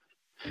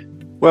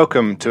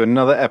Welcome to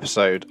another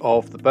episode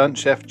of the Burnt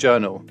Chef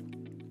Journal,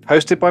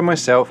 hosted by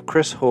myself,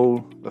 Chris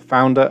Hall, the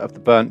founder of the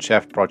Burnt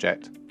Chef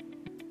Project.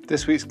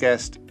 This week's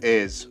guest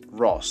is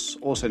Ross,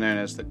 also known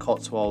as the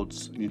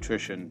Cotswold's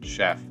nutrition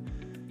chef,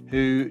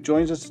 who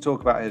joins us to talk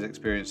about his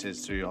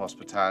experiences through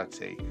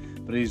hospitality,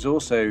 but he's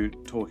also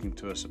talking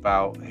to us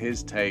about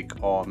his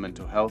take on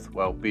mental health,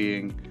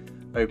 well-being,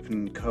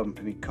 open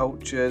company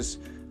cultures,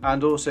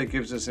 and also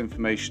gives us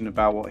information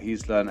about what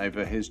he's learned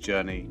over his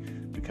journey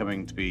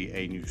becoming to be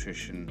a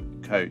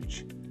nutrition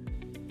coach.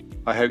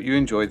 I hope you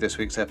enjoyed this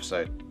week's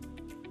episode.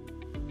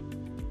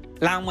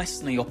 Lamb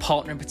Weston are your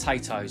partner in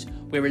potatoes.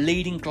 We're a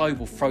leading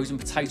global frozen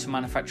potato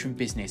manufacturing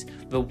business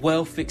with a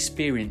wealth of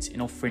experience in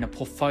offering a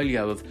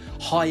portfolio of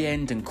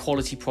high-end and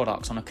quality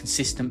products on a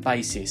consistent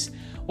basis.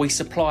 We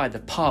supply the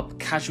pub,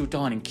 casual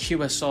dining,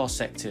 QSR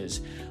sectors.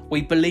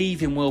 We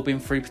believe in wellbeing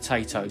through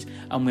potatoes,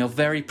 and we are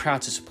very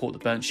proud to support the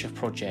Burnt Chef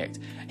Project,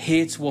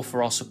 here to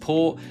offer our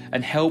support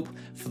and help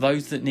for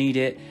those that need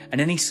it and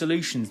any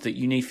solutions that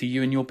you need for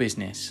you and your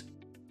business.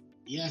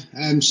 Yeah,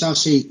 so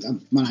obviously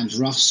my name's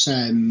Ross.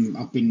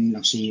 I've been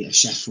obviously a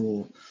chef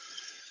for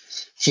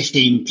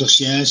 15 plus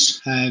years.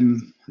 I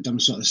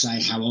don't sort of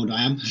say how old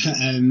I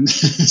am,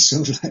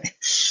 sort of like,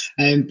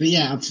 but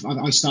yeah,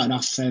 I started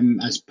off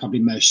as probably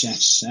most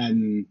chefs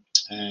in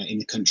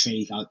the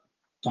country, like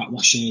pot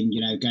washing,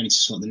 going into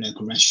sort of the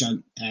local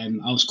restaurant.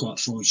 I was quite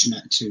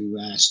fortunate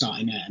to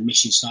start in a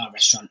Michelin star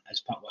restaurant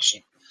as pot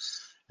washing.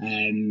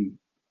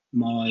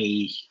 My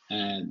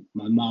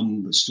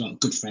mum was like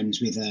good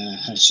friends with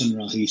her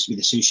son-in-law, who used to be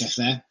the sous chef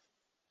there,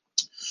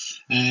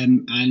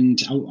 and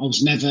I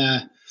was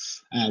never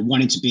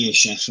wanting to be a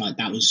chef. Like,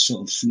 that was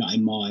sort of not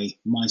in my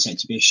mindset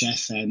to be a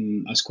chef. I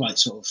was quite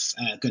sort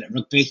of good at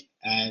rugby.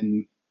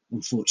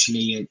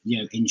 Unfortunately,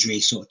 injury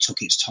sort of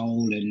took its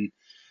toll, and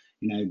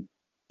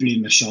blew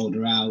my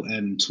shoulder out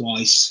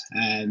twice.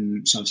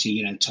 So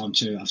obviously, time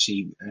to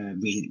obviously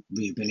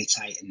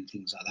rehabilitate and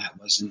things like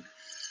that wasn't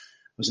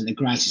the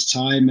greatest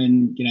time.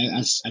 And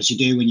as you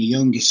do when you're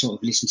young, you sort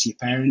of listen to your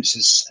parents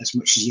as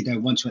much as you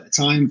don't want to at the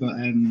time, but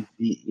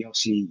you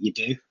obviously you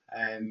do.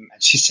 And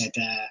she said,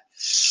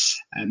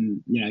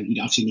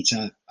 you obviously need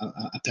to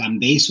a plan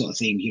B sort of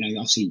thing.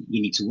 Obviously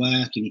you need to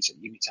work, you need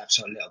to have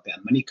sort of a little bit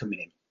of money coming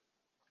in.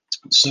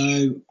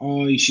 So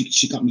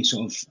she got me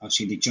sort of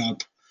obviously the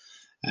job.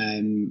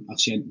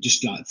 Obviously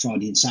just like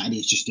Friday and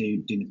Saturdays, just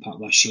doing the pot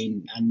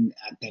washing, and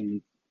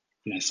then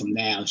from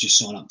there I was just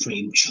sort of like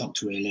pretty much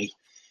hooked, really.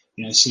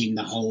 Seeing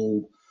the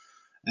whole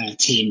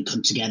team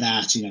come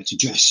together to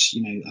dress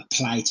a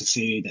plate of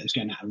food that was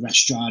going out of a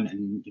restaurant,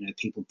 and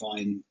people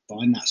buying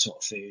that sort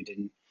of food,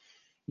 and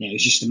it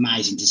was just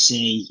amazing to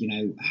see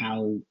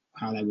how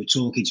they were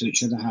talking to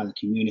each other, how they're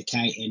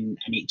communicating,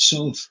 and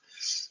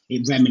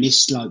it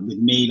reminisced like with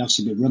me,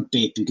 obviously with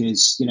rugby,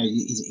 because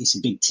it's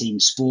a big team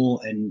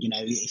sport, and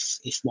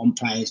if one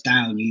player's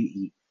down,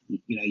 you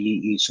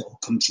sort of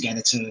come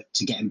together to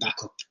get him back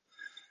up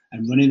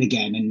and running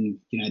again. And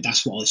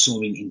that's what I saw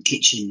in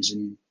kitchens,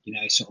 and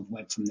sort of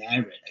went from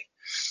there, really.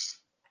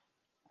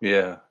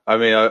 Yeah, I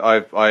mean,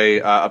 I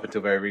up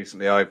until very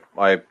recently, I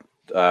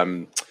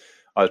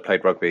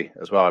played rugby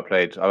as well.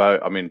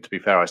 I mean, to be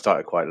fair, I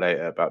started quite late,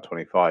 at about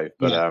 25,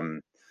 but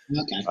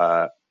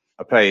Okay.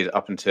 I played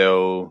up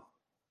until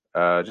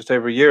just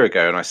over a year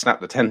ago, and I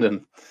snapped the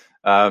tendon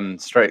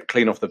straight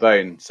clean off the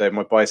bone. So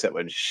my bicep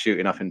went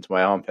shooting up into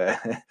my armpit.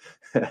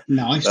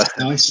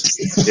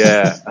 Nice.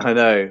 Yeah, I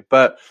know.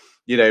 But,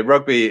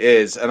 rugby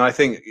is, and I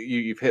think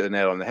you've hit the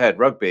nail on the head.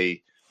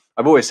 Rugby,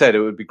 I've always said it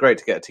would be great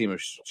to get a team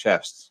of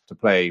chefs to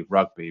play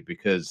rugby,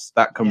 because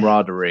that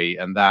camaraderie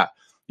and that,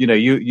 you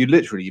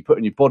literally, you're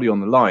putting your body on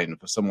the line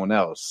for someone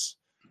else.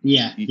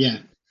 Yeah.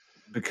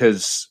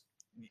 Because,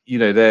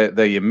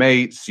 they're your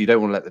mates. You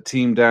don't want to let the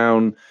team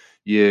down.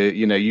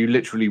 You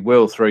literally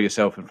will throw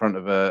yourself in front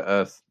of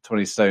a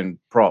 20-stone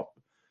prop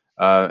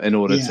in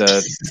order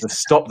to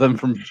stop them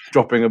from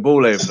dropping a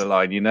ball over the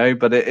line,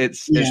 But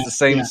it's the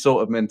same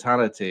sort of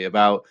mentality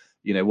about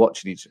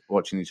watching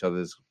each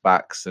other's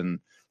backs and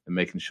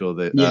making sure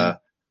that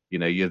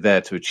you're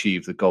there to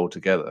achieve the goal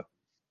together.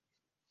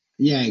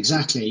 Yeah,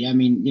 exactly. I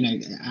mean,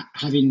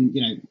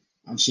 having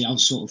obviously I've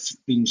sort of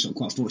been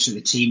quite fortunate.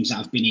 The teams that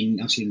I've been in,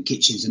 obviously in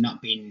kitchens, have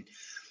not been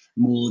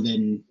more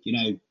than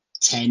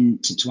 10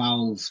 to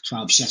 12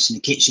 chefs in the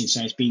kitchen.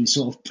 So it's been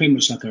sort of pretty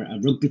much like a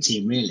rugby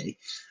team, really.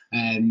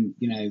 I've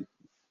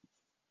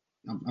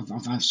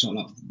sort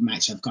of like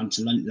mates I've gone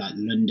to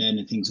London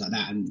and things like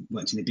that, and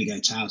worked in the big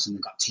hotels, and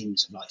they've got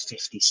teams of like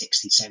 50,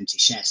 60, 70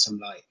 chefs. I'm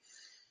like,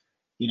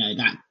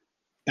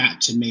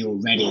 that to me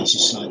already is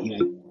just like,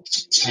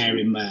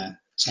 tearing my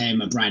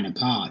brain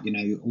apart,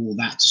 all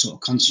that to sort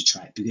of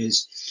concentrate,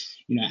 because,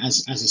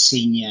 as a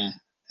senior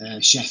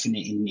chef in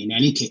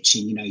any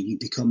kitchen, you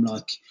become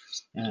like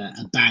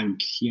a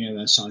bank,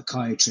 a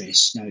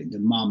psychiatrist, the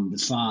mum, the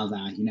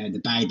father,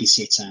 the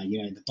babysitter,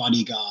 the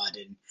bodyguard,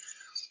 and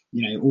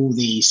all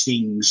these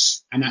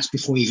things. And that's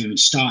before you've even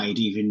started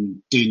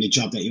even doing the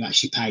job that you're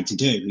actually paid to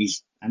do,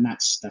 and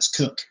that's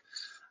cook.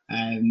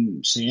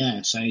 So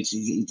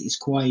it's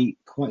quite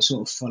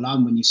sort of full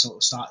on when you sort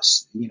of start,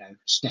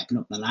 stepping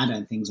up the ladder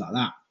and things like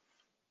that.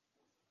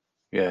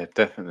 Yeah,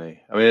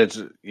 definitely. I mean,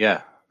 it's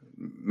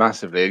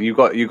massively, and you've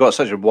got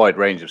such a wide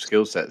range of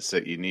skill sets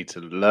that you need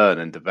to learn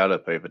and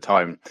develop over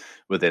time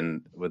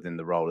within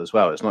the role as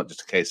well. It's not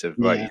just a case of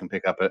right, you Yeah, can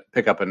pick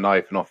up a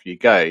knife and off you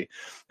go.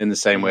 In the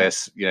same way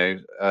yeah,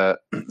 as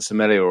a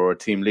sommelier or a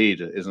team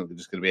lead isn't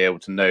just going to be able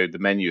to know the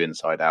menu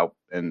inside out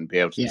and be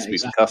able to yeah,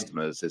 speak to exactly.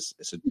 customers.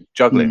 It's a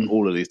juggling Mm,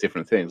 all of these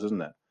different things,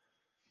 isn't it?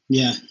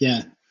 yeah,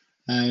 yeah.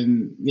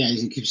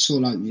 It's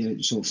sort of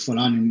like, sort of full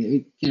on,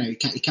 and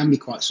it can be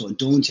quite sort of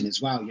daunting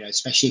as well.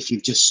 Especially if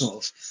you've just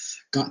sort of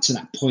got to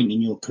that point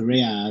in your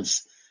career of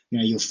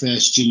your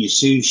first junior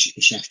sous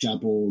chef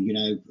job, or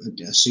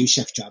a sous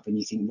chef job, and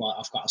you think, right,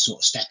 I've got to sort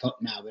of step up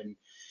now. And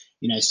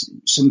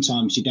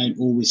sometimes you don't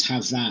always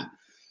have that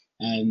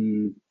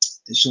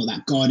sort of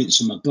that guidance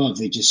from above.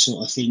 They just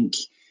sort of think,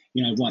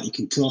 right, you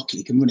can cook,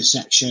 you can run a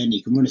section,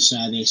 you can run a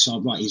service,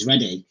 or right, he's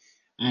ready.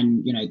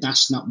 And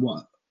that's not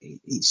what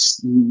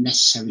it's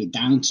necessarily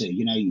down to.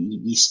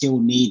 You still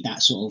need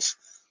that sort of,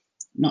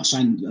 not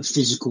saying a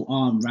physical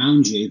arm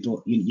around you,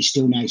 but you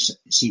still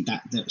see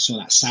that sort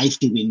of that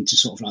safety wing to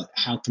sort of like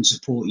help and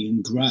support you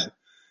and grow.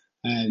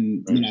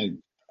 Um, you Mm. know,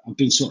 I've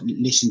been sort of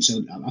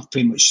I've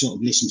pretty much sort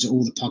of listened to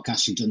all the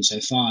podcasts you've done so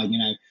far,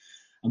 and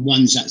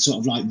ones that sort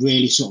of like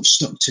really sort of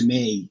stuck to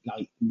me,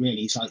 like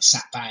really, it's like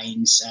Sat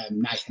Baines,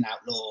 Nathan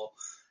Outlaw,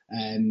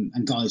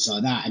 and guys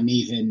like that. And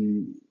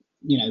even,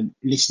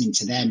 listening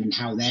to them and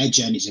how their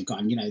journeys have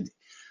gone,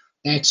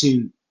 they're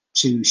two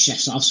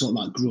chefs I've sort of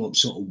like grew up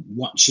sort of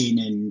watching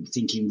and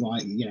thinking,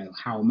 right,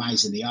 how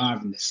amazing they are,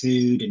 and the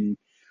food and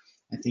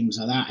things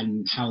like that,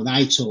 and how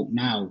they talk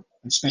now,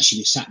 especially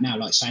with Sat now,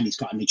 like saying he's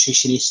got a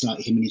nutritionist, like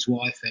him and his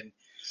wife, and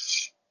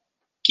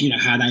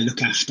how they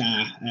look after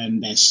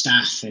their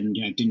staff, and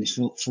doing this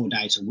 4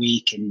 days a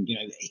week, and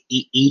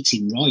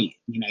eating right,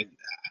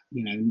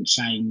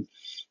 saying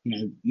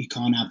you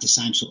can't have the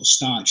same sort of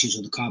starches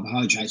or the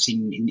carbohydrates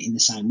in the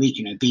same week.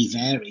 Be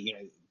varied,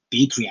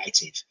 be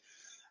creative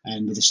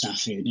with the staff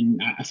food. And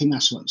I think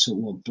that's what sort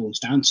of what boils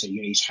down to.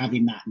 Is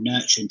having that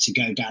nurturing to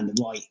go down the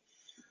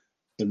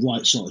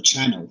right sort of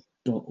channel,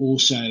 but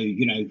also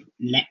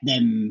let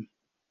them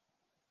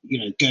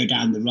go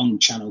down the wrong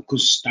channel,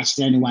 because that's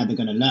the only way they're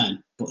going to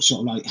learn. But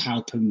sort of like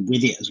help them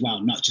with it as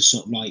well, not just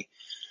sort of like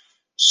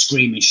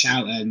scream and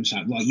shout at them. It's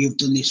like, right, you've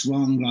done this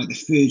wrong. Like, the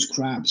food's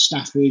crap, the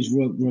staff food's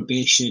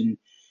rubbish, and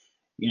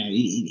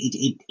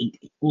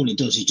all it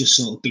does is just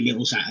sort of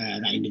belittles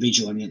that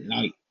individual, and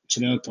like, to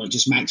the other point,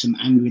 just makes them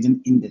angry with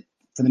them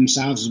for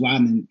themselves as well,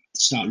 and then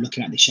start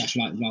looking at the chef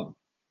like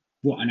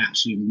what an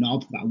absolute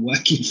knob that I'm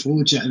working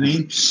for. Do you know what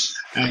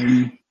I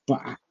mean?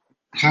 But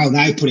how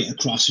they put it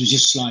across was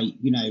just like,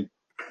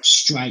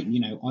 straight,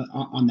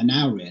 on the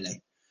nail,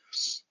 really.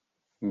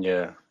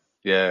 Yeah,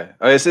 yeah.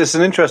 It's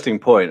an interesting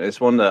point.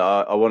 It's one that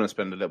I want to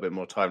spend a little bit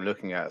more time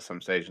looking at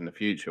some stage in the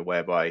future,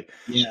 whereby,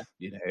 Yeah,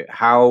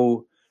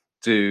 how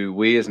do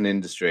we as an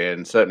industry,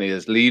 and certainly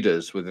as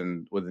leaders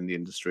within the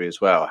industry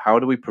as well, how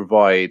do we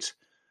provide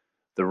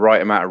the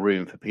right amount of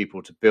room for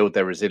people to build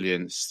their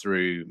resilience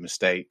through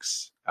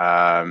mistakes,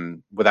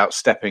 without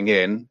stepping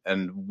in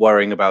and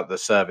worrying about the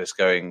service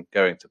going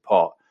to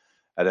pot,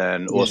 and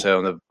then yeah, also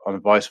on the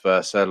vice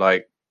versa,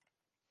 like,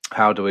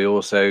 how do we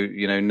also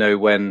know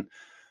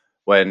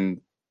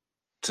when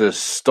to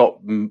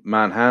stop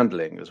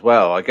manhandling as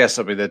well? I guess,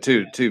 I mean, they're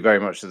two very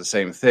much the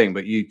same thing,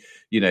 but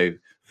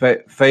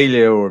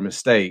failure or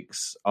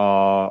mistakes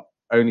are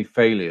only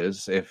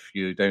failures if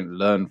you don't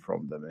learn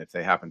from them, if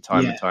they happen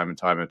time and yeah, time and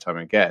time and time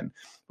again.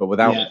 But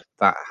without yeah,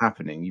 that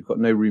happening, you've got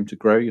no room to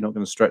grow. You're not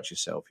going to stretch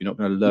yourself. You're not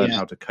going to learn yeah,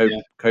 how to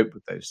yeah, cope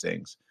with those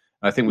things.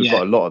 And I think we've yeah.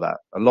 got a lot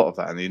of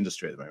that in the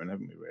industry at the moment,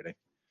 haven't we, really?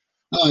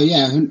 Oh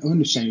yeah,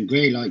 100%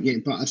 agree. Like, yeah,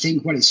 but I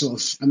think what it's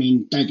sort of, I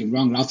mean, don't get me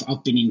wrong.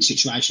 I've been in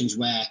situations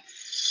where,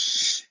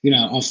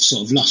 I've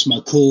sort of lost my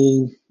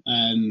cool.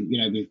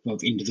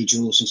 With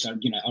individuals and stuff.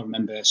 I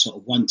remember sort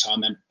of one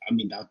time, and I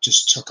mean, I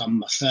just took on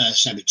my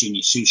first ever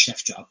junior sous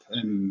chef job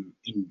in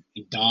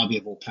Derby,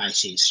 of all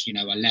places.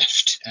 I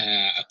left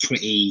a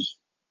pretty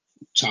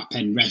top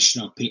end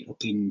restaurant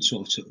up in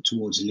sort of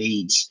towards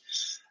Leeds,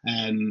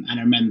 and I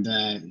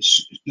remember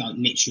like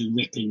literally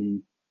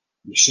ripping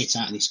the shit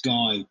out of this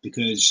guy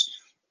because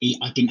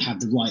I didn't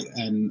have the right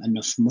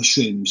enough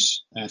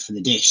mushrooms for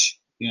the dish.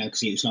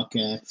 Because it was like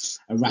a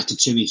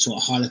ratatouille, sort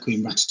of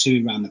harlequin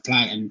ratatouille around the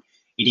plate, and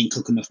he didn't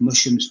cook enough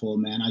mushrooms for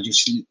me, and I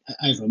just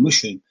over a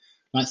mushroom.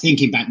 Like,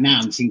 thinking back now,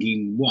 I'm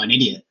thinking, what an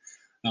idiot!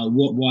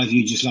 Why have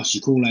you just lost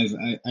your cool over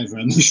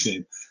a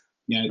mushroom?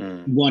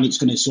 Mm. One, it's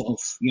going to sort of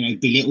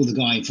belittle the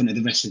guy in front of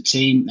the rest of the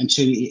team, and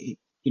two,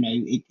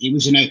 it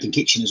was an open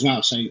kitchen as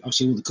well, so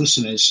obviously all the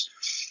customers,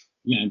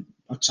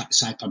 I'd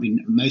say probably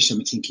most of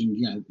them are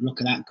thinking, look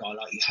at that guy,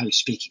 like how he's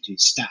speaking to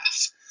his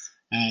staff.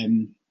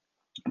 And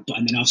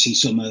then obviously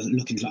some are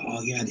looking like,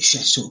 oh yeah, the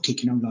chef's sort of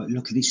kicking on, like,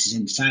 look, this is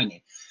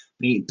entertaining.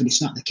 But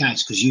it's not the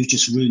case, because you've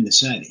just ruined the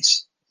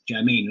service. Do you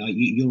know what I mean? Like,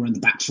 you're on the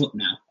back foot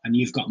now, and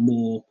you've got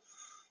more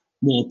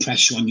more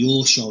pressure on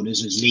your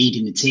shoulders as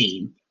leading the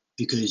team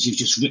because you've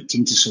just ripped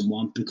into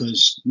someone,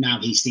 because now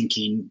he's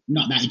thinking,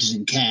 not that he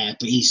doesn't care,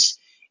 but he's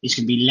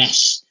going to be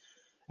less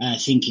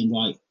thinking,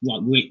 right,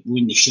 we're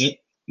in the shit,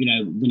 we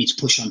need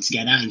to push on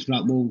together. He's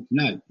like, well,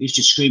 no, he's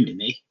just screamed at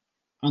me.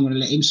 I'm going to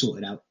let him sort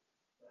it out.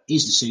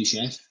 He's the sous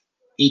chef.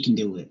 He can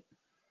deal with it.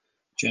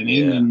 Do you know what I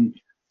mean? And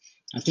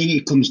I think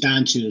it comes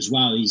down to as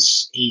well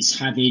is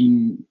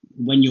having,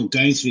 when you're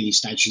going through these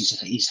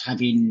stages, is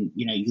having,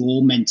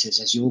 your mentors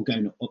as you're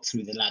going up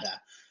through the ladder,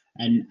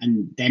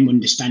 and them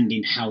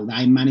understanding how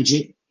they manage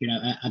it.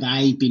 Are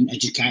they being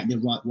educated the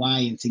right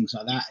way and things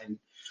like that? And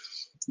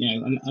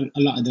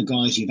a lot of the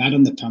guys you've had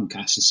on the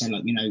podcast have said,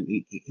 like,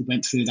 he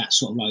went through that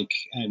sort of like,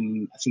 I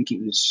think it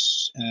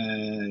was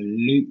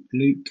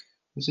Luke,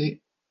 was it?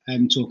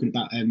 Talking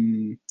about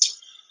like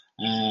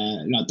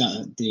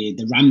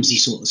the Ramsey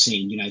sort of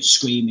scene,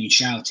 screaming,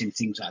 shouting,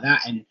 things like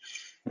that. And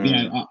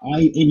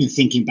I even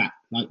thinking back,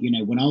 like,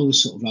 when I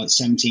was sort of like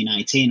 17,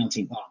 18, I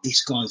think, oh,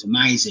 this guy's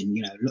amazing.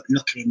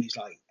 Look at him, he's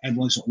like,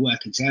 everyone's sort of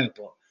working together.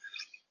 But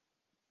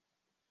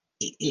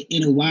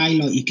in a way,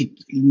 like, you could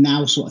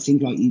now sort of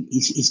think like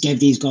he's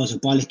gave these guys a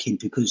bollocking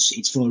because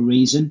it's for a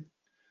reason.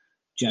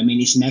 Do you know what I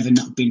mean? It's never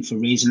not been for a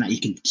reason that you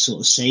can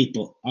sort of see,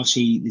 but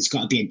obviously there's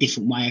got to be a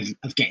different way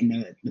of getting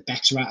the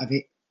better out of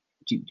it,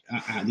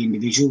 out of the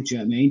individual. Do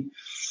you know what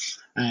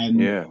I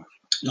mean?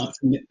 Like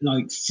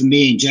for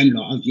me in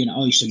general, I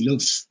used to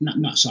love,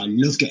 not so I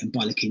love getting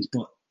bollockings,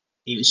 but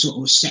it was sort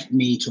of set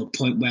me to a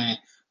point where,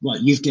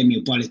 right, you've given me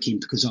a bollocking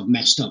because I've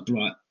messed up,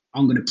 right?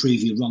 I'm going to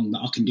prove you wrong,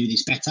 that I can do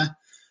this better.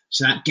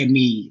 So that gave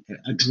me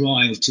a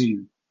drive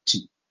to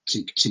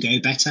go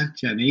better.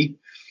 Do you know what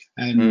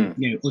I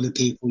mean? Other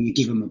people, you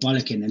give them a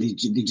bollocking and they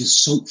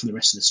just sulk for the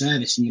rest of the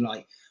service, and you're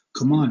like,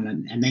 come on,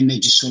 and then they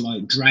just sort of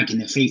like dragging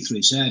their feet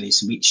through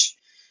service, which,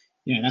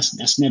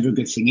 that's never a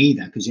good thing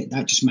either, because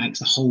that just makes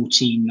the whole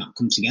team not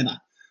come together,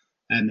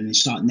 and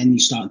then you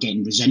start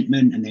getting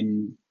resentment, and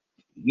then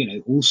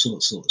all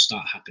sorts sort of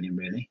start happening,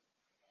 really.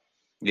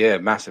 Yeah,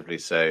 massively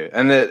so.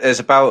 And it's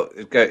about,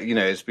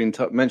 it's been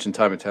mentioned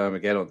time and time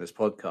again on this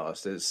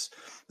podcast. It's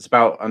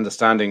about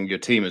understanding your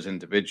team as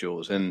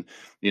individuals. And,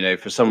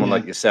 for someone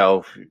like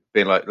yourself,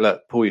 being like,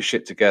 look, pull your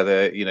shit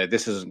together.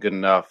 This isn't good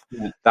enough.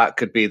 Yeah. That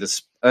could be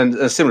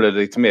and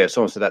similarly to me, if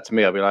someone said that to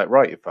me, I'd be like,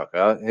 right, you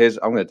fucker,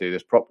 I'm going to do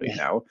this properly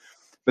now.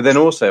 But then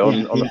also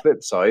on the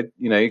flip side,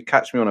 you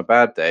catch me on a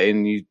bad day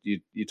and you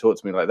talk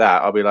to me like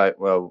that, I'll be like,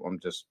 well,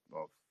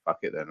 fuck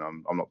it then,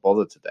 I'm not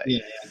bothered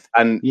today.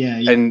 And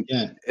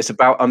it's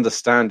about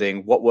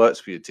understanding what works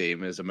for your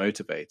team as a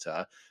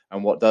motivator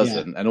and what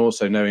doesn't, and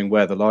also knowing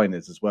where the line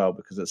is as well,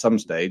 because at some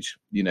stage,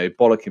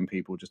 bollocking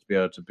people just to be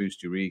able to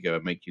boost your ego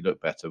and make you look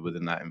better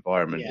within that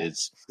environment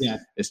is,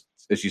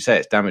 as you say,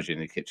 it's damaging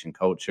the kitchen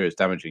culture, it's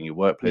damaging your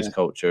workplace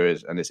culture,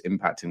 and it's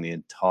impacting the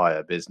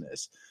entire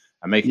business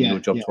and making your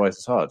job twice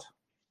as hard.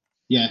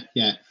 I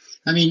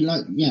mean,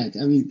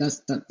 that's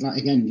that, like,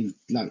 again,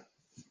 like,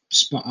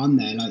 spot on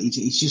there. Like,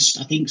 it's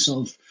just, I think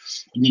sort of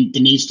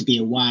there needs to be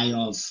a way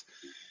of,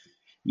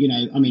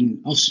 I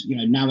mean, also,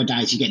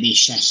 nowadays you get these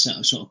chefs that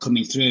are sort of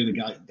coming through and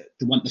like,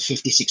 they want the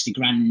 50, 60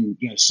 grand,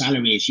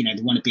 salaries,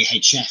 they want to be a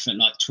head chef at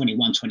like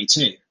 21,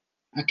 22.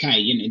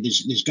 Okay,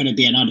 there's going to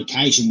be an odd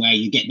occasion where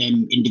you get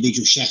them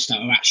individual chefs that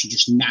are actually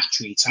just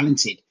naturally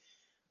talented,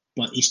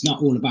 but it's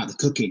not all about the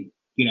cooking.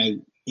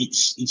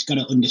 It's got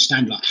to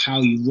understand like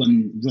how you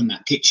run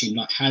that kitchen,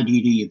 like how do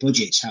you do your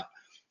budgets,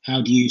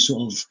 how do you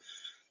sort of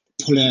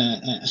pull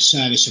a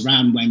service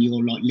around when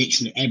you're like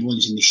literally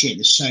everyone's in the shit,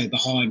 they're so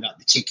behind, like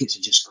the tickets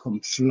are just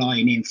come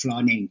flying in,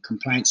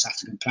 complaints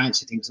after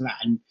complaints and things like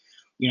that. And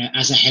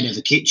as a head of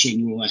a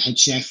kitchen or a head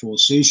chef or a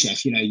sous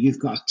chef, you've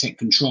got to take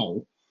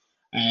control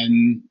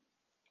and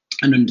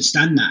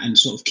understand that and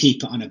sort of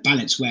keep it on a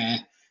balance where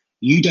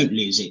you don't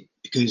lose it,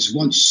 because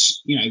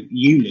once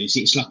you lose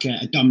it, it's like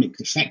a domino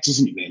effect,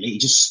 isn't it? Really,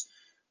 it just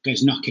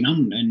goes knocking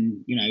on,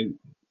 and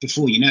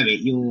before you know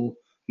it, you're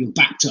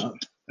backed up.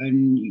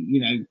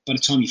 And by the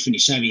time you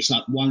finish service, it's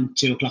like 1,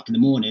 2 o'clock in the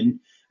morning,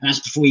 and that's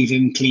before you've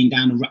even cleaned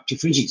down and wrapped your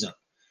fridges up.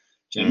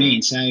 Do you know what I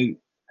mean? So, and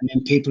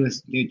then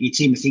your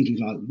team are thinking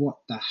like, what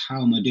the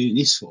hell am I doing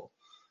this for?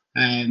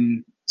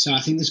 So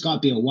I think there's got to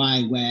be a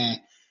way where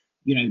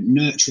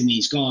nurturing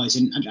these guys,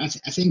 and I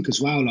think as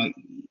well, like,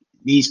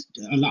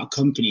 a lot of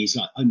companies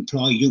like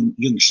employ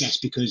young chefs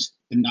because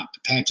they're not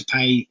prepared to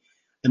pay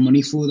the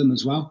money for them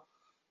as well.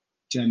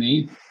 Do you know what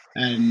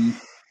I mean?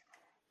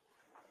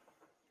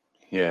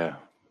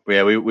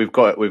 We've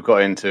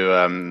got into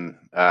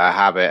a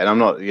habit, and I'm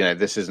not,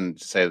 this isn't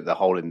to say that the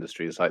whole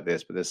industry is like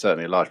this, but there's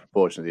certainly a large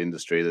proportion of the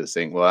industry that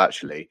think, well,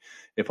 actually,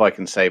 if I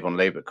can save on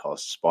labour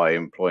costs by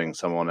employing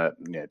someone at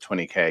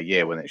 20k a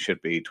year when it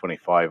should be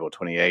 25 or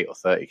 28 or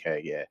 30k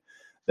a year,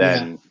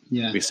 then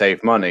we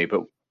save money.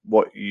 But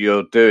what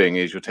you're doing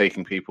is you're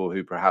taking people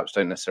who perhaps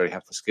don't necessarily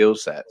have the skill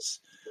sets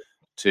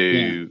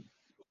to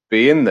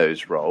be in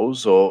those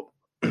roles, or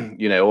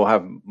or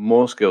have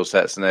more skill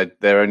sets, and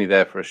they're only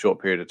there for a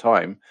short period of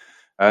time,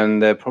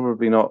 and they're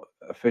probably not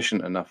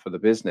efficient enough for the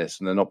business,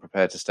 and they're not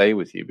prepared to stay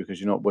with you because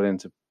you're not willing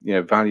to,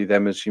 value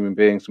them as human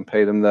beings and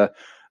pay them at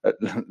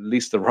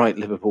least the right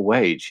livable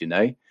wage.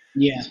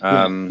 Yeah,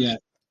 um, yeah.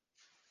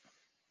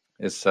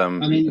 it's I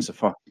mean, it's a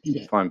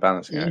fine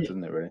balancing act,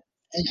 isn't it? Really.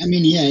 I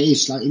mean, yeah, it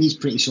is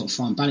pretty sort of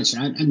fine balance.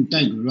 And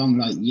don't get me wrong,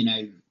 like,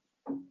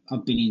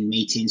 I've been in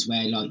meetings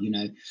where, like,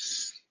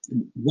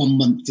 1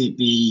 month it'd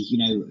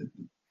be,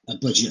 a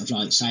budget of,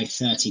 like, say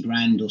 30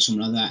 grand or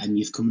something like that, and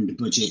you've come under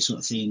budget sort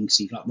of thing.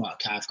 So you're like, right,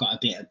 okay, I've got a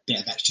bit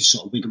of extra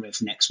sort of wiggle room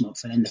for next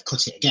month, and then they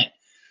cut it again.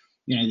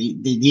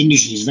 The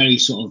industry is very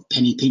sort of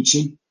penny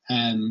pinching.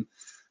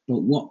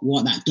 But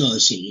what that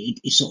does,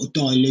 it sort of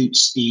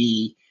dilutes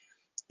the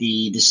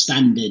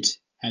standard,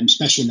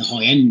 especially in the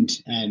high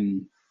end,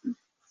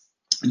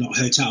 like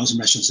hotels and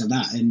restaurants like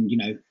that, and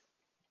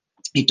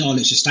it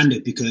dilutes the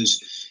standard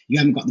because you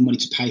haven't got the money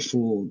to pay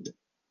for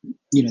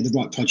the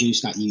right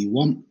produce that you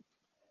want.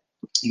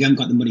 You haven't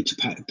got the money to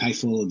pay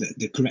for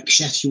the correct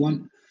chefs you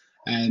want,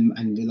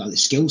 and like the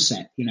skill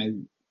set.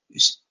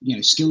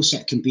 Skill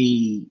set can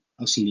be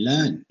obviously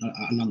learned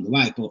along the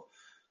way, but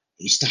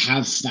it's to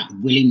have that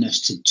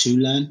willingness to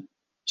learn.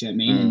 Do you know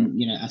what I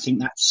mean?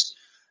 And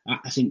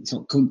I think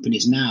sort of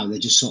companies now, they're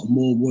just sort of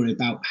more worried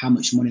about how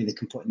much money they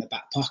can put in their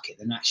back pocket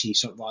than actually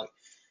sort of like,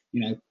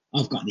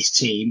 I've got this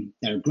team,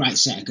 they're a great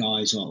set of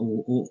guys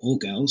or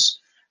girls,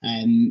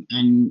 and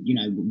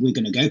we're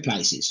going to go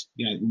places.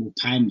 We'll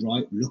pay them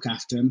right, look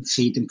after them,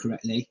 feed them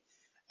correctly,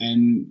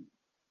 and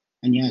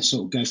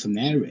sort of go from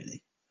there,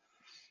 really.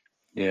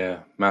 Yeah,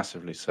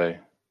 massively so.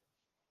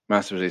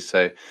 Massively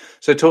so.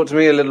 So talk to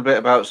me a little bit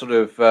about sort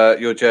of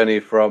your journey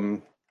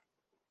from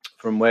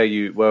where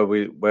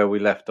we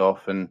left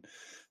off, and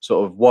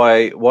sort of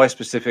why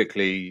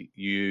specifically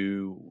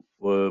you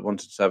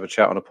wanted to have a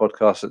chat on a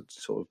podcast that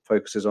sort of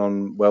focuses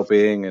on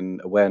well-being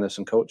and awareness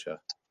and culture.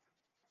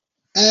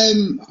 I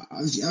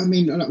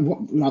mean,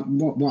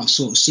 what I've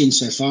sort of seen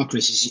so far,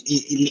 Chris, is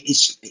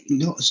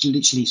it's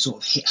literally sort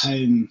of hit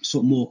home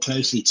sort of more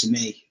closely to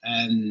me.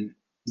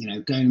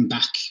 Going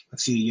back a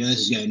few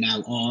years ago now,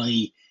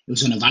 it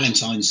was on a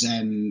Valentine's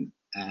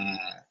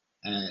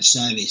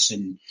service,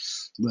 and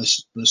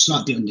was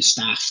slightly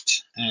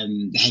understaffed.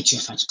 The head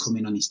chef had to come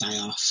in on his day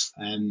off.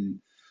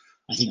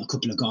 I think a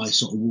couple of guys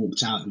sort of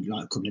walked out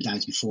like a couple of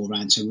days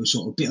beforehand, so we were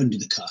sort of a bit under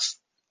the cuff,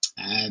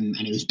 and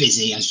it was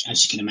busy as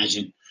you can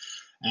imagine.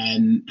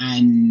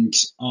 And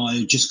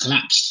I just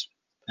collapsed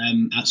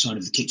outside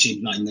of the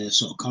kitchen, like in the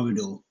sort of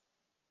corridor.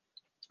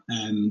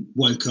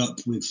 Woke up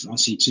with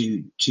obviously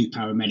two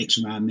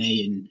paramedics around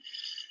me,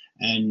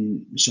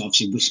 and so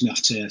obviously whisked me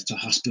off to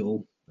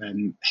hospital.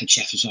 Head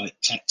chef was like,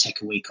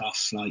 take a week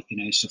off, like,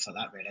 stuff like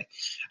that, really.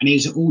 And it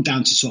was all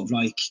down to sort of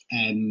like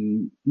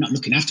not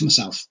looking after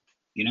myself.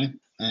 I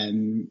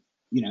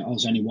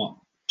was only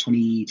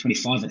 20,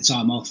 25 at the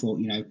time. I thought,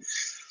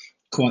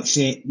 quite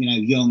fit,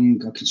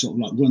 young. I could sort of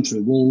like run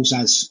through walls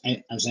as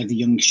every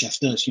young chef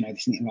does. They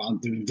think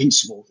like they're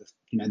invincible.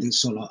 They're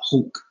sort of like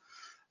Hulk,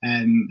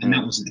 and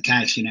that wasn't the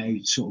case.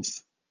 Sort of,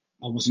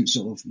 I wasn't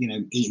sort of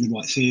eating the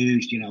right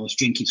food. I was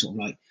drinking sort of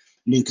like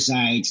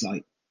Lucozades,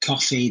 like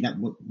coffee that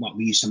what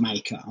we used to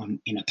make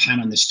in a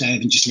pan on the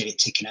stove and just let it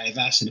ticking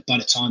over. So that by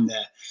the time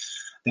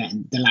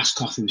the last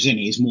coffee was in,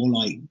 it was more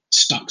like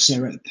stock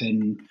syrup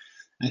and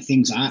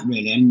things like that,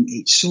 really. And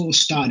it sort of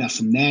started off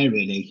from there,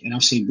 really. And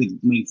obviously with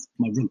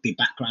my rugby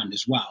background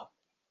as well,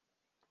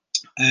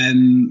 I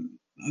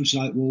was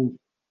like, well,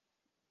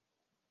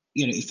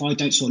 if I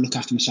don't sort of look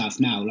after myself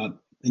now, like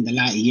in the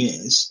later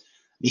years,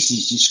 this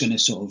is just going to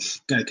sort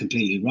of go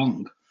completely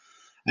wrong.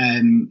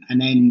 And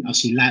then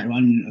obviously later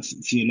on, a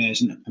few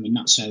years, I mean,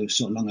 not so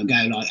sort of long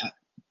ago, like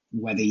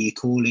whether you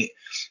call it,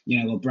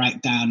 a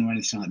breakdown or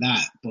anything like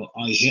that, but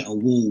I hit a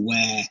wall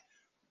where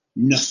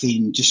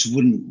nothing just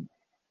wouldn't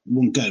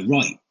go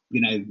right.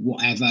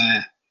 Whatever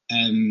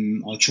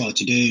I tried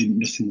to do,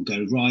 nothing would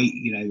go right.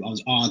 I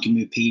was arguing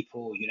with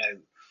people,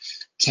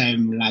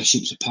 tearing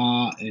relationships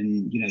apart,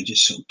 and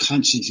just sort of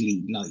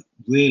constantly like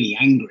really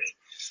angry.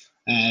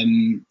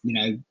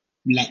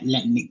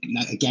 Letting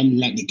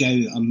it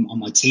go on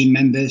my team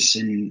members,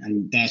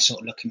 and they're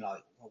sort of looking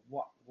like,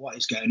 well, what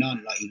is going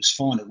on? Like, he was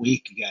fine a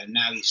week ago,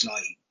 now he's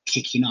like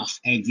kicking off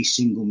every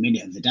single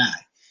minute of the day.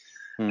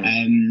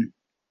 And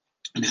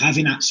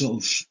having that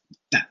sort of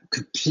that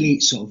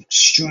complete sort of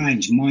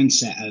strange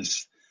mindset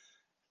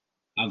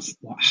of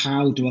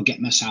how do I get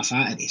myself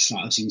out of this?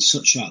 Like, I was in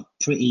such a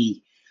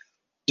pretty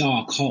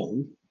dark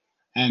hole,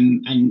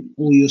 and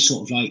all your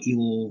sort of like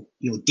your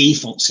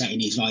default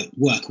setting is like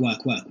work,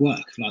 like work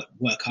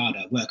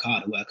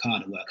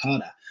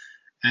harder,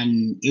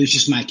 and it was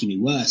just making me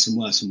worse and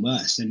worse and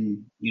worse.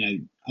 And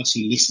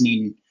obviously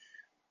listening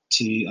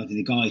to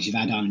the guys you've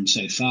had on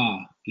so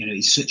far,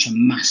 it's such a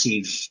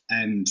massive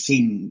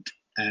thing,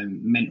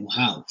 mental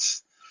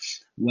health,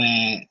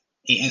 where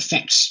it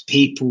affects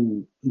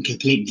people in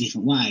completely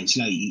different ways.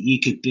 Like, you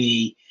could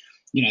be,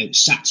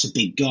 Sat's a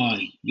big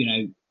guy,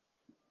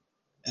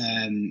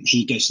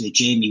 he goes to the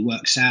gym, he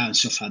works out and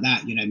stuff like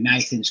that.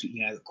 Nathan's,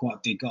 quite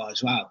a big guy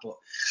as well, but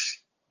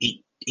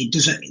it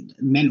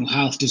doesn't, mental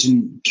health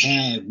doesn't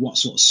care what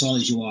sort of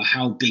size you are,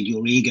 how big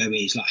your ego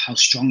is, like how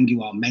strong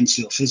you are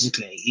mentally or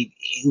physically.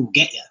 It will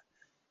get you.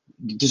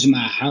 It doesn't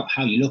matter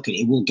how you look at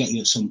it, it will get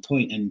you at some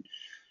point. And,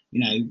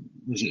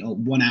 was it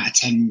 1 out of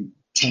 10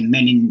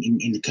 men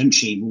in the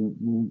country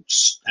will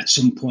at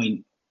some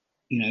point,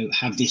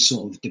 have this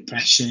sort of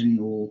depression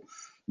or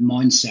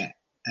mindset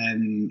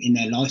in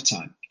their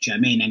lifetime. Do you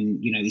know what I mean? And,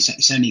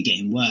 it's only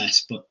getting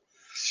worse.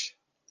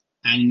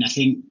 And I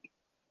think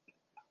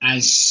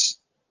as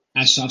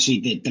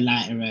obviously the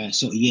later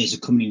sort of years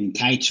of coming in and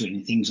catering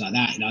and things like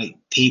that, like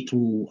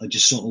people are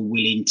just sort of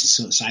willing to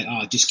sort of say,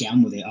 "Oh, just get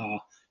on with it," or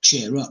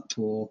 "cheer up,"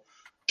 or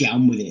 "get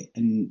on with it,"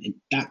 and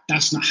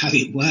that's not how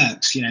it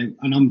works, And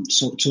I'm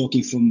sort of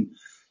talking from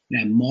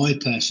my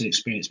personal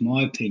experience,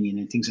 my opinion,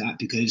 and things like that,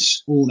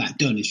 because all that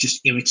done is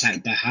just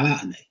irritate the hell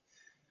out of me.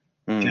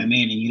 Do you know what I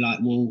mean? And you're like,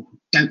 well,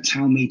 don't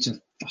tell me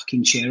to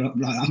fucking cheer up,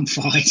 like I'm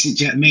fine. Do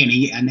you know what I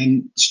mean? And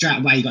then straight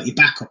away you got your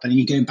back up, and then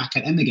you're going back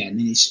at them again,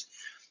 and it's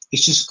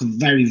just a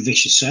very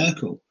vicious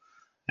circle.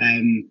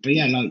 But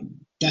yeah, like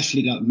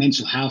definitely, like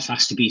mental health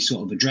has to be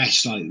sort of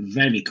addressed like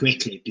very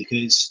quickly,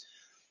 because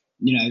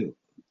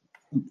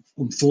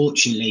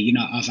unfortunately,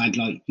 I've had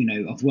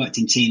I've worked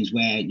in teams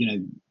where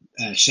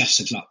chefs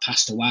have like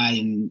passed away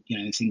and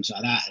things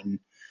like that, and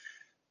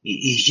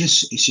it's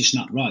just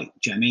not right.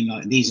 Do you know what I mean?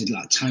 Like these are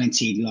like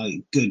talented,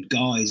 like good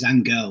guys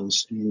and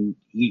girls, and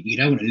you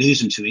don't want to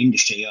lose them to an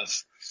industry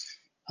of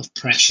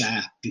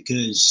pressure,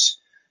 because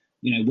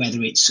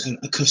whether it's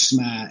a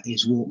customer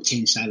is walked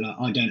in, say like,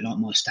 "I don't like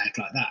my steak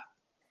like that."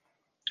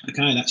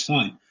 Okay, that's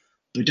fine,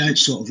 but don't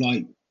sort of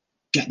like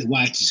get the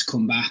waiters to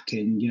come back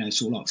and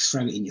sort of like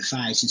throw it in your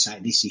face and say,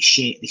 "This is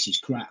shit, this is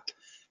crap,"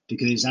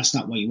 because that's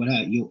not what you want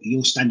to.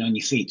 You'll stand on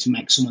your feet to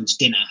make someone's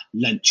dinner,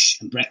 lunch,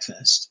 and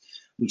breakfast,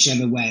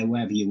 whichever way,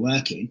 wherever you're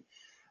working,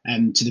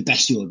 to the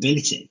best of your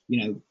ability.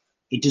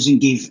 It doesn't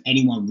give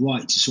anyone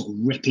right to sort of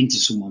rip into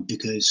someone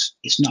because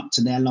it's not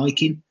to their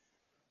liking.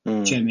 Do you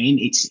know what I mean?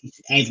 It's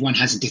everyone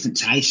has a different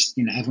taste.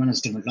 Everyone has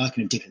a different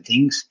liking of different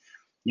things.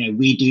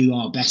 We do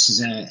our best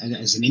as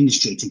an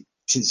industry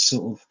to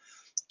sort of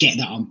get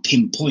that on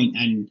pinpoint,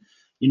 and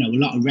a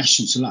lot of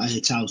restaurants, a lot of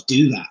hotels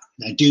do that.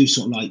 They do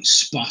sort of like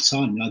spot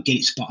on, like get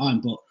it spot on.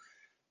 But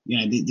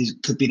there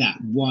could be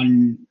that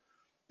one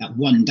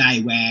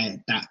day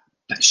where that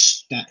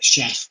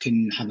chef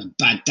can have a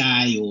bad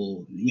day,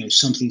 or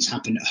something's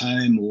happened at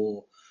home,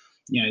 or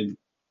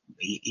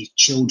his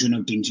children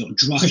have been sort of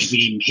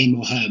driving him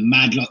or her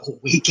mad like all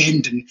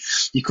weekend, and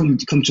you come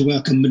to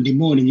work on Monday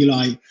morning, you're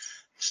like,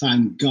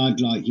 thank God,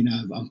 like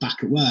I'm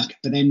back at work.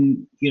 But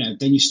then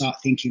then you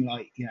start thinking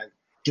like,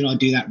 did I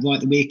do that right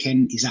the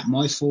weekend? Is that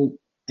my fault?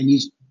 And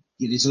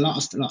there's a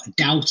lot of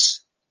doubt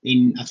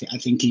in I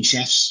think in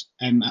chefs.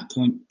 At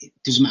point, it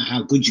doesn't matter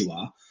how good you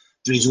are,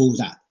 there is always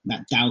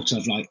that doubt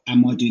of like,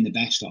 am I doing the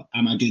best, or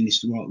am I doing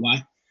this the right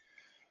way?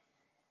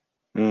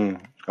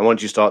 And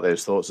once you start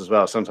those thoughts as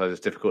well, sometimes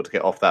it's difficult to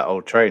get off that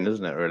old train,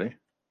 isn't it, really?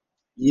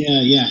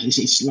 Yeah.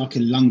 It's like a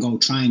long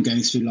old train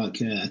going through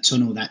like a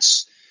tunnel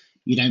that's,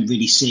 you don't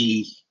really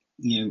see,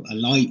 a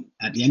light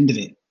at the end of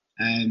it.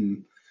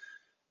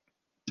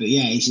 But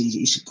yeah,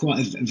 it's quite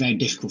a very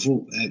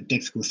difficult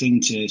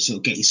thing to sort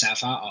of get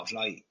yourself out of.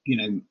 Like,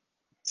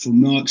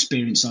 from my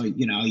experience, I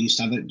used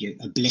to have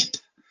a blip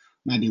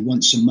maybe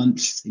once a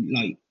month,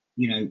 like,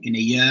 in a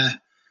year.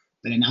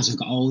 But then as I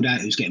got older,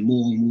 it was getting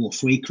more and more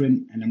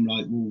frequent. And I'm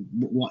like, well,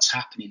 what's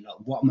happening? Like,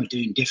 what am I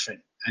doing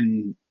different?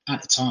 And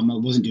at the time, I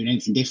wasn't doing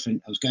anything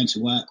different. I was going to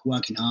work,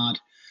 working hard,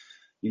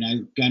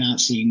 going out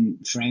seeing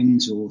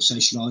friends or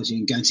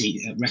socialising, going to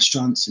eat at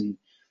restaurants. And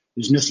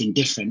there was nothing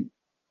different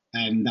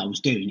that I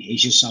was doing.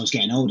 It's just I was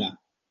getting older.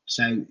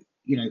 So,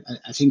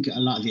 I think a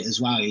lot of it as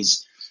well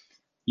is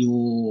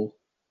your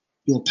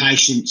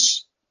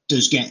patience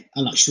does get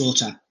a lot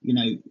shorter.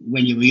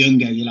 When you were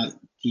younger, you're like,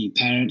 your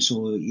parents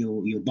or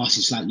your boss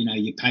is like,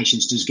 your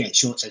patience does get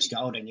shorter as you get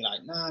older, and you're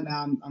like, no,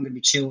 I'm going to be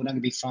chilled, I'm going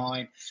to be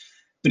fine.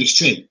 But it's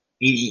true.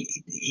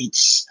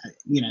 It's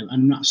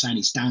I'm not saying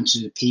it's down to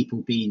the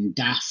people being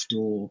daft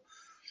or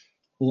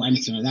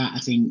anything like that. I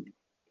think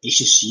it's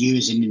just you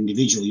as an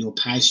individual. Your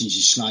patience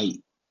is like,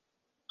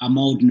 I'm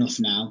old enough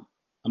now.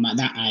 I'm at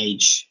that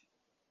age.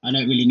 I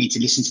don't really need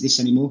to listen to this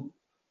anymore.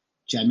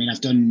 Do you know what I mean?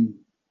 I've done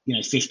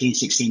 15,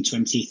 16,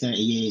 20, 30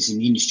 years in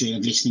the industry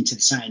of listening to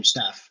the same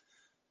stuff.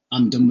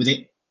 I'm done with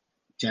it.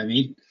 Do you know what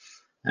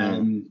I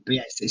mean? But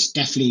yeah, it's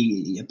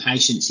definitely,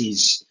 patience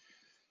is,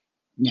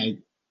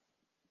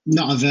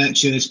 not a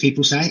virtue, as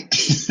people say.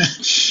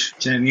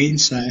 Do you know what I mean?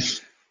 So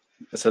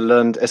it's a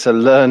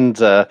learned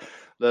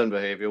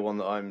behavior, one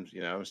that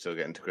I'm still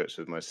getting to grips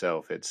with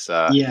myself. It's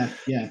yeah.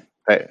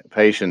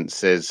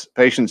 Patience is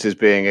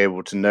being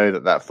able to know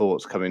that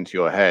thought's come into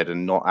your head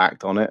and not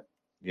act on it.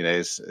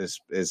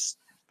 Is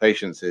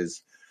patience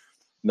is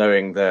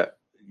knowing that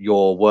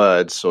your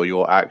words or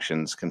your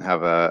actions can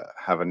have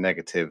a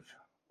negative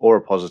or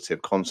a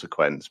positive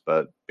consequence,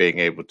 but being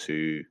able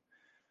to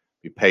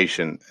be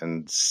patient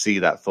and see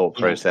that thought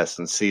process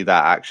and see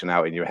that action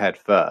out in your head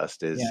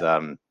first is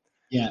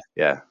yeah.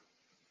 yeah.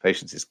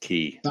 Patience is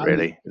key, But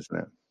really, isn't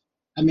it?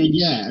 I mean,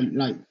 yeah,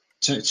 like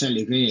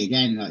totally agree.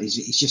 Again, like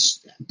it's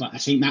just, but I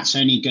think that's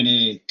only going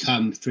to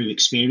come through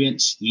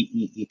experience.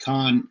 You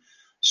can't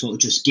sort of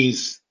just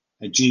give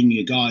a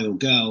junior guy or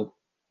girl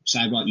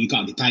say, right, you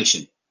got to be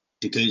patient,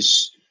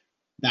 because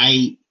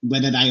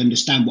whether they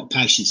understand what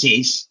patience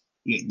is,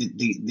 a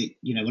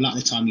lot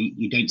of the time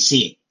you don't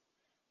see it.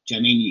 Do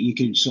you know what I mean? You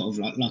can sort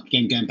of like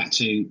again going back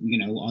to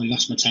I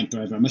lost my temper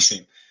over a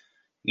mushroom.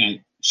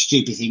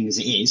 Stupid thing as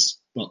it is,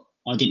 but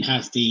I didn't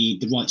have the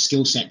right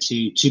skill set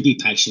to be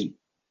patient.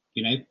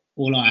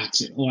 All I had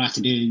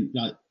to do,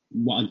 like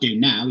what I do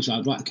now, is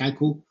like, right, okay,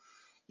 cool.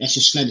 Let's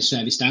just slow the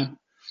service down,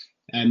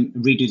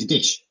 redo the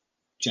dish.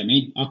 Do you know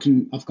what I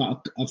mean? I've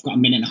got a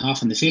minute and a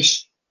half on the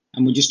fish,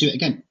 and we'll just do it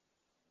again.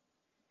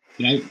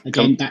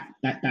 Again,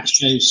 that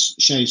shows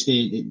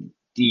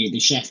the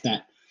chef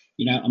that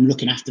I'm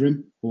looking after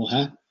him or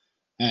her.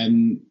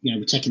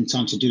 We're taking the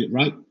time to do it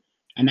right,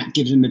 and that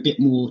gives them a bit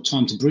more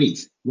time to breathe,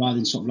 rather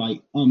than sort of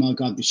like, oh my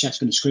god, the chef's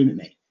going to scream at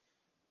me.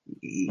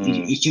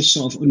 It's just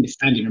sort of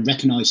understanding and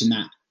recognizing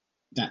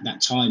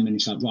that time, and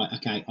it's like, right,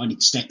 okay, I need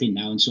to step in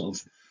now and sort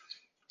of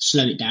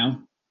slow it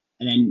down,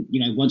 and then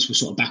once we're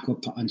sort of back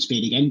up on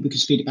speed again, we can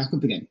speed it back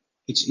up again.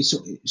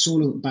 It's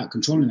all about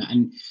controlling that,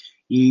 and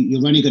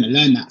you're only going to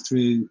learn that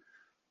through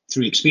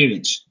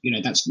experience.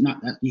 That's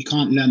not that you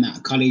can't learn that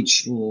at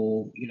college,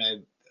 or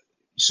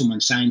someone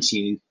saying to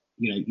you,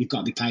 you've got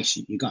to be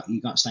patient, you got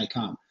to stay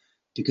calm,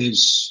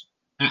 because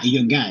at a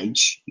young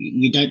age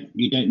you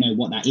don't know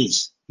what that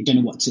is. You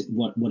don't know what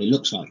it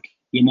looks like.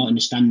 You might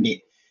understand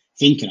it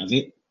thinking of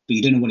it, but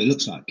you don't know what it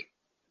looks like.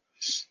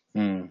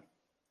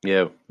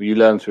 Yeah, you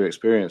learn through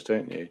experience,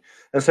 don't you?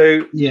 And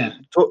so, yeah,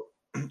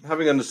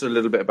 having understood a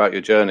little bit about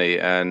your journey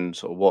and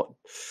sort of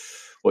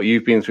what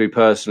you've been through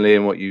personally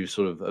and what you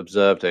sort of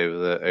observed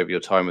over your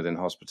time within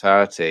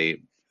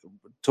hospitality,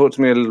 talk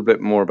to me a little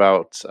bit more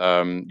about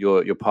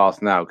your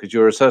path now, because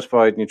you're a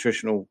certified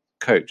nutritional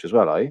coach as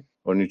well, are you,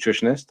 or a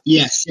nutritionist?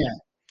 Yes, yeah.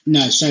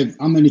 No, so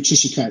I'm a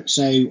nutrition coach.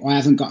 So I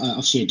haven't got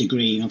obviously a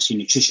degree in obviously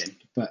nutrition,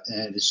 but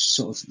there's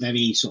sort of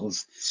very sort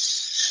of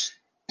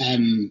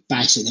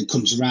basic that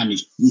comes around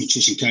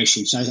nutrition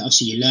coaching. So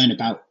obviously you learn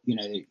about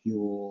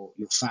your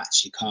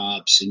fats, your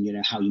carbs,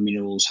 and how your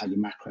minerals, how your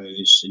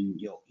macros, and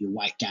your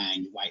weight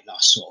gain, your weight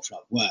loss sort of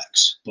like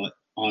works. But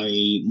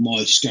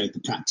my scope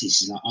of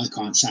practice is like, I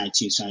can't say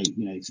to you, say,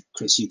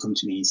 Chris, you come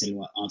to me and say,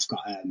 well, I've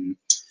got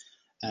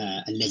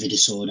a liver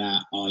disorder,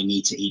 I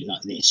need to eat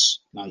like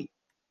this. Like,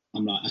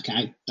 I'm like,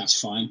 okay, that's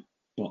fine,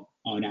 but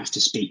I'd have to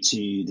speak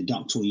to the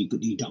doctor, or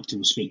your doctor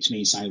will speak to me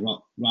and say,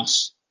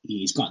 Ross,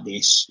 he's got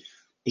this.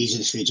 These are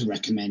the foods I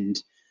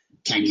recommend.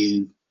 Can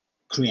you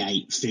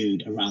create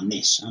food around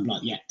this? I'm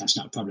like, yeah, that's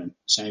not a problem.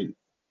 So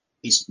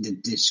it's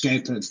the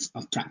scope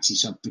of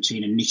practice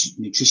between a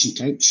nutrition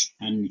coach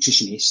and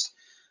nutritionist.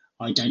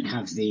 I don't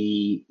have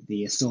the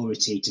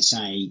authority to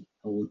say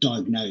or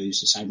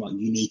diagnose and say, right,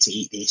 you need to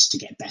eat this to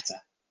get better.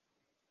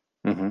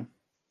 Mm-hmm.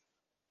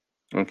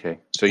 Okay,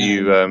 so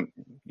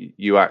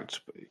you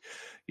act.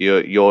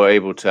 You're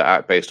able to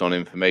act based on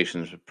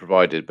information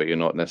provided, but you're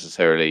not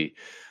necessarily.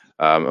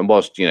 And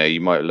whilst you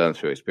might learn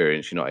through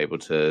experience, you're not able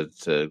to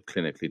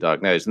clinically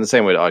diagnose. In the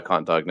same way that I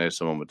can't diagnose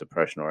someone with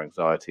depression or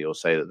anxiety, or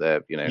say that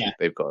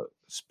they've got a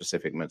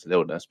specific mental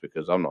illness,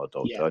 because I'm not a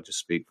doctor. Yeah. I just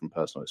speak from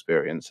personal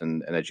experience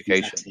and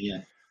education.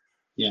 Exactly,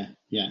 yeah.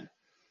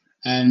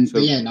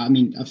 But yeah, I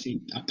mean,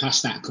 I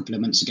passed that a couple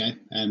of months ago,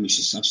 which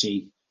is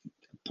obviously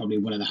probably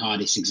one of the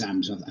hardest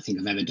exams I think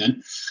I've ever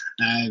done.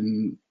 A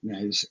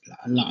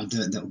lot of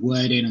the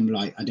wording, I'm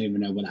like, I don't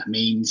even know what that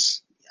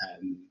means.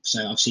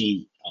 So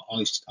obviously,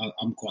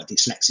 I'm quite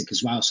dyslexic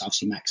as well, so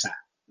obviously makes that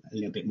a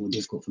little bit more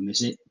difficult for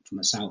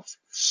myself.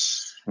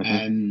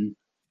 Mm-hmm.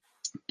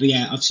 But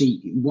yeah, obviously,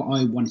 what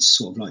I wanted to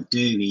sort of like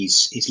do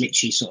is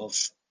literally sort of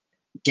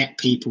get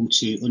people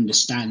to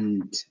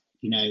understand,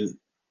 you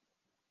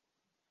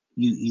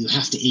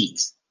have to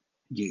eat.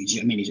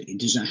 I mean, it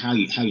doesn't how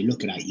you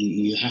look at it.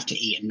 You have to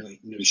eat and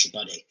nourish your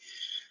body,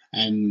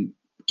 and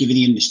giving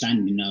the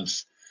understanding of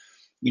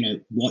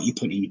what you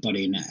put in your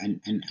body,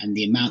 and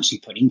the amounts you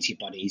put into your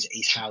body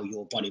is how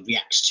your body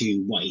reacts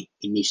to what it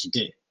needs to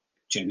do.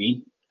 Do you know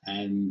what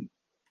I mean?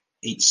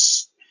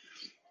 It's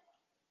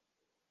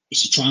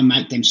to try and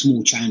make them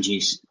small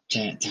changes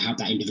to help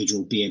that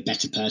individual be a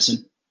better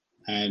person.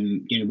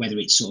 Whether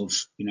it's sort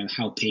of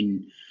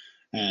helping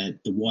the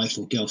wife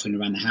or girlfriend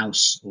around the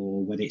house,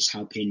 or whether it's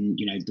helping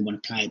they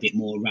want to play a bit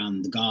more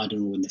around the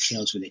garden or in the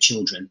fields with their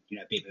children, be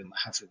a bit more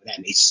helpful with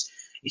them.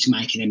 It's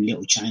making them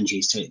little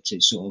changes to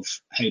sort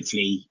of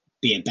hopefully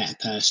be a better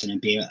person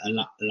and be a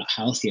lot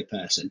healthier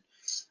person.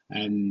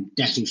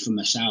 Definitely for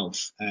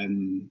myself,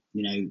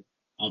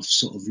 I've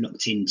sort of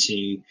looked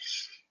into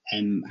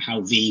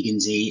how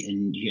vegans eat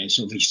and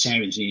sort of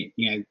vegetarians eat.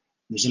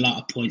 There's a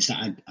lot of points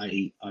that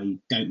I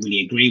don't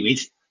really agree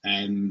with,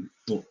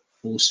 but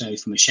also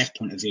from a chef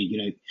point of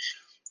view,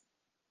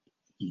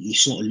 you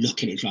sort of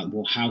look at it like,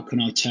 well, how can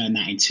I turn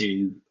that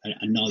into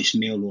a nice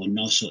meal or a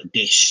nice sort of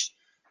dish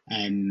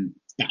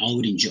that I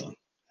would enjoy?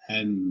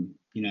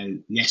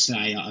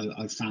 Yesterday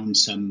I found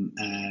some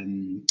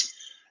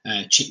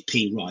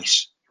chickpea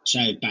rice. So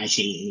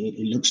basically,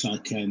 it looks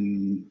like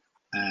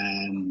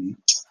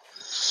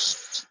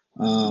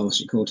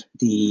what's it called?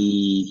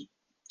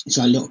 It's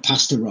like little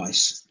pasta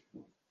rice.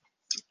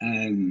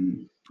 I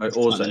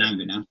forgot the name of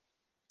it now.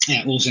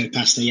 Yeah, also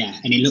pasta. Yeah,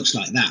 and it looks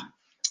like that.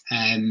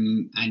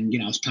 And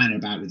I was planning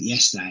about it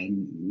yesterday,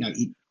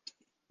 and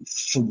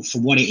for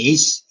what it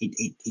is,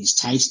 it's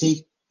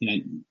tasty.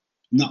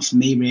 Not for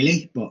me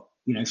really, but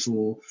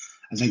for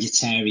a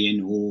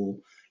vegetarian or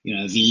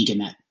a vegan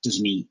that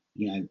doesn't eat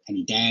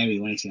any dairy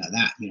or anything like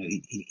that,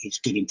 it's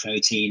good in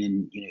protein,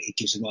 and it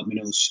gives the right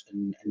minerals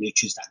and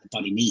nutrients that the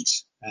body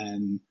needs.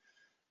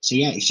 So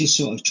yeah, it's just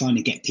sort of trying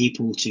to get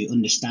people to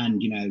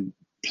understand,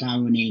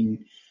 ploughing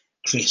in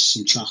crisps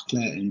and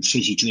chocolate and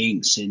fizzy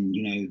drinks and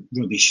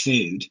rubbish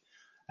food,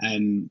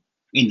 in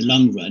the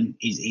long run,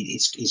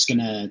 it's going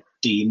to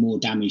do you more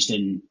damage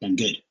than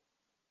good.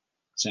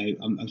 So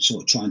I'm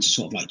sort of trying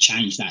to like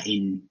change that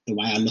in the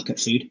way I look at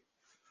food.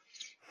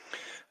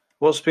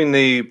 What's been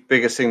the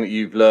biggest thing that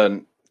you've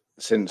learned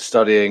since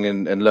studying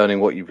and learning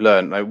what you've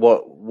learned? Like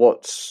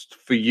what's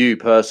for you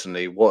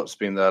personally, what's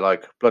been the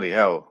like, bloody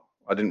hell,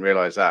 I didn't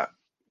realize that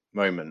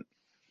moment?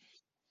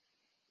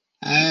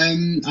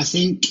 I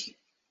think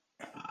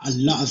a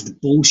lot of the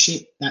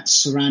bullshit that's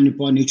surrounded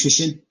by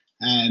nutrition.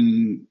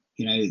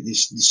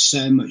 There's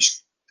so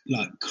much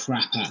like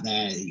crap out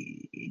there.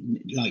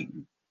 Like,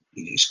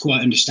 it's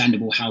quite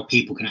understandable how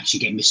people can actually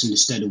get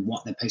misunderstood of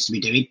what they're supposed to be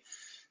doing.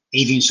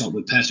 Even sort of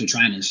with personal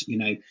trainers,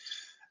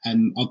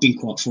 I've been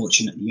quite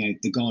fortunate.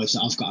 The guys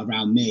that I've got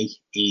around me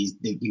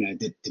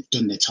they've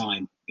done their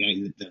time.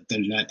 They've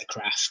learnt the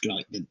craft.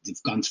 Like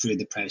they've gone through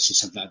the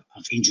process of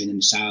injuring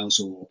themselves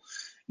or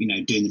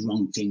doing the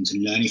wrong things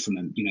and learning from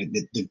them.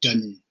 They've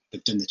done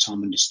the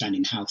time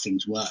understanding how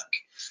things work.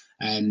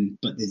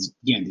 But there's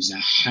a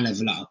hell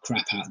of a lot of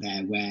crap out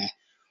there where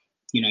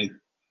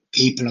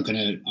people are going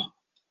to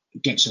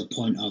get to a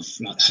point of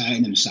like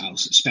hurting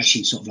themselves,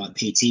 especially in sort of like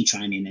PT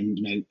training,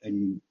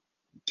 and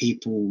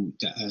people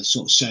that are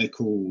sort of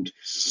so-called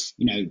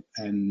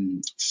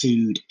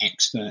food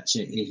experts,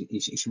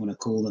 if you want to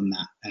call them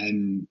that,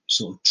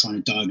 sort of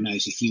trying to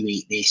diagnose, if you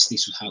eat this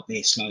will help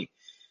this. Like,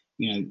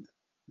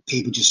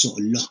 people just sort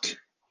of look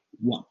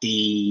what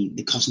the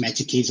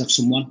cosmetic is of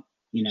someone,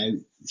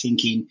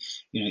 thinking,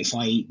 if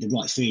I eat the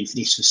right food for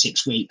this for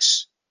 6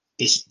 weeks,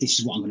 this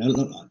is what I'm going to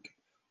look like.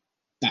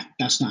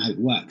 That's not how it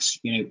works.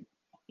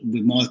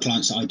 With my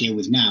clients that I deal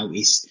with now,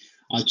 is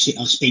I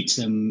speak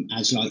to them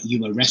as like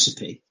you a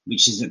recipe,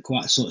 which is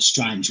quite a sort of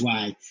strange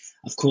way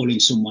of calling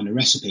someone a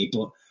recipe.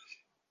 But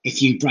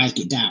if you break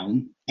it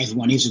down,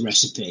 everyone is a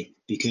recipe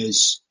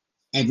because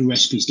every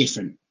recipe is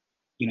different.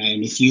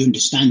 And if you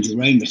understand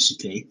your own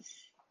recipe,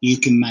 you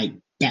can make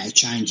better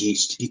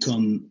changes to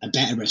become a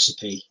better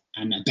recipe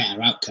and a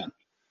better outcome.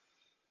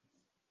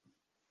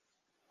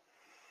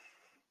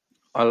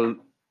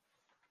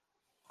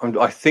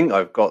 I think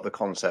I've got the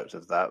concept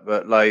of that,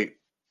 but like,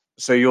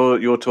 so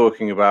you're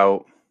talking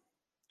about,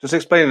 just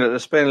explain a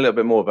little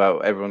bit more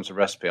about everyone's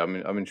recipe. I'm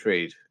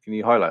intrigued. Can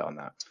you highlight on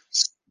that?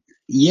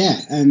 Yeah.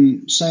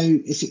 So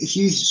if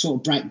you sort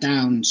of break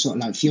down, sort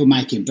of like if you're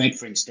making bread,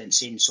 for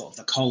instance, in sort of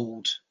the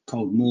cold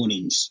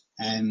mornings,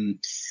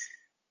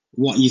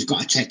 what you've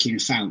got to take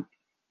into account,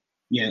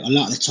 a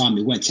lot of the time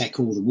it won't take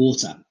all the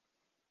water.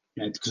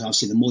 Because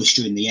obviously the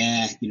moisture in the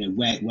air,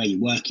 where you're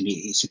working,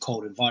 it's a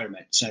cold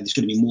environment, so there's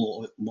going to be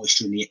more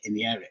moisture in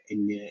the air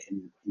in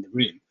the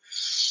room.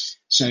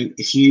 So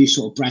if you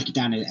sort of break it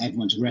down,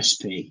 everyone's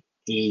recipe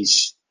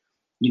is,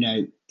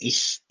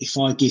 if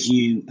I give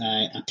you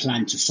a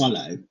plan to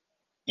follow,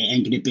 it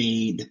ain't going to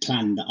be the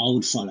plan that I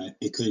would follow,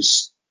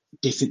 because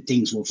different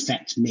things will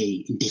affect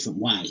me in different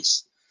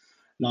ways.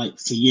 Like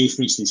for you,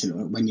 for instance,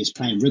 when you're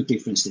playing rugby,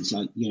 for instance,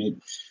 like,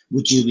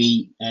 would you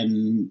eat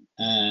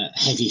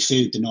heavy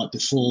food the night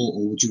before,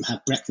 or would you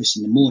have breakfast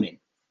in the morning?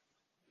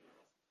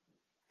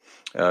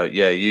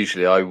 Yeah,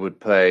 usually I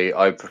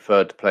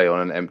preferred to play on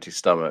an empty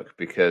stomach,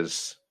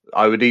 because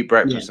I would eat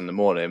breakfast in the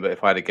morning, but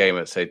if I had a game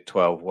at say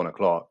 12, 1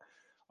 o'clock,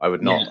 I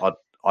would not. Yeah.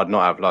 I'd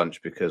not have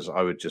lunch, because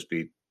I would just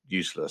be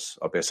useless.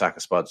 I'd be a sack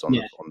of spuds on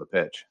the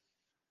pitch.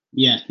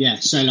 Yeah.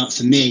 So like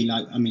for me,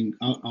 like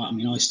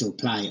I still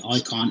play. I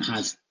can't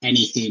have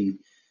anything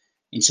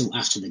until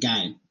after the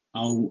game.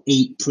 I'll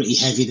eat pretty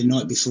heavy the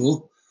night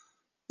before,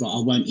 but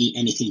I won't eat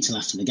anything until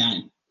after the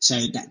game. So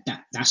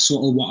that's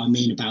sort of what I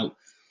mean about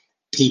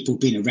people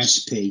being a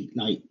recipe.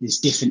 Like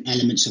there's different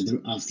elements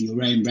of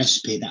your own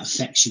recipe that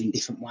affects you in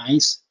different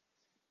ways.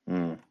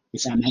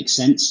 If that makes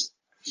sense.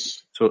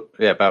 So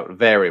yeah, about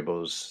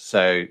variables.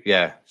 So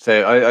yeah,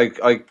 so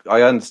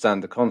I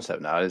understand the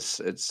concept now.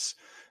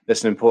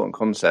 It's an important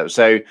concept.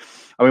 So,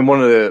 I mean,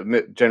 one of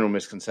the general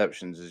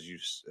misconceptions,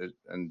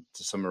 and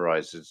to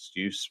summarize, as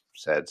you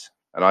said,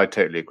 and I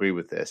totally agree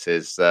with this,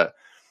 is that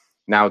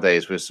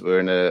nowadays we're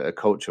in a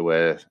culture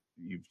where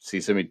you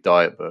see so many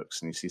diet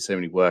books and you see so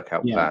many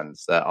workout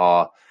plans that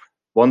are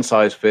one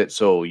size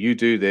fits all. You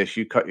do this,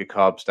 you cut your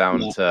carbs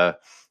down to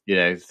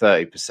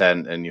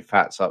 30% and your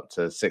fat's up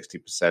to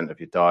 60% of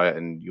your diet,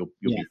 and you'll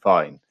be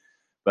fine.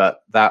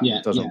 But that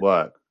doesn't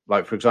work.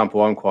 Like, for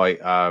example, I'm quite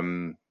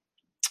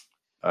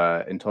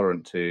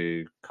intolerant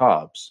to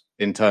carbs,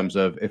 in terms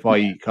of if I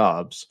eat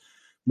carbs,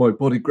 my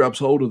body grabs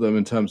hold of them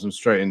and turns them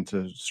straight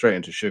into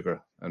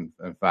sugar and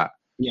fat.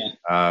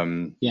 But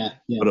on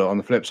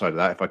the flip side of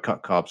that, if I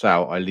cut carbs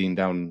out, I lean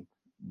down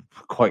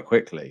quite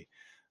quickly.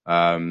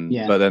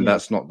 But then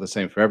that's not the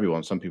same for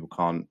everyone. Some people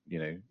can't,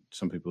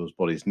 some people's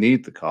bodies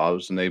need the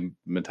carbs and they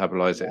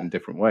metabolize it in a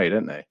different way,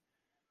 don't they?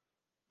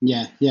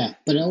 Yeah.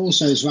 But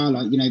also as well,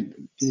 like,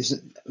 there's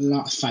a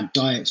lot of fad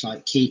diets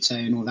like keto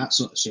and all that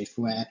sort of stuff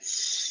where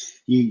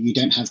you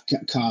don't have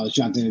carbs,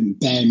 you have the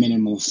bare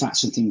minimum of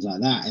fats and things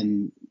like that.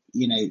 And,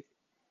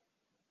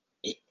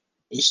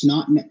 it's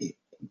not,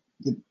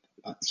 the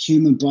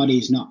human body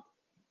is not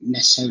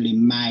necessarily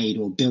made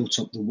or built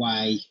up the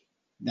way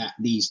that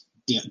these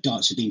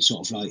diets have been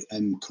sort of like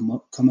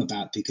come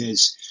about,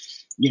 because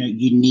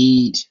you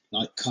need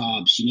like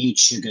carbs, you need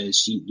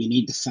sugars, you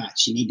need the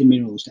fats, you need the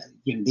minerals.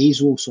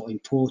 These are all sort of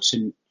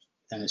important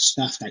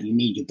stuff that you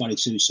need your body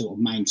to sort of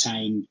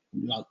maintain,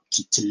 like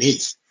to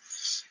live.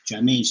 Do you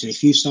know what I mean? So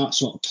if you start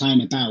sort of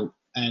playing about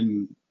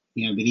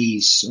with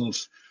these sort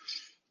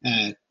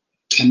of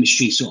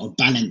chemistry sort of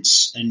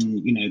balance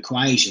and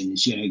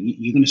equations,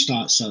 you're going to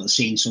start sort of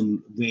seeing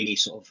some really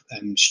sort of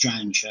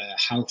strange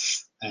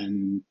health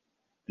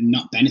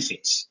not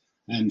benefits,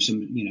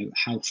 some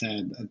health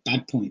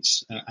bad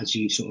points as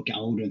you sort of get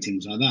older and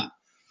things like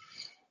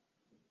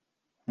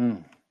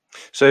that.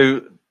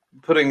 So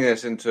putting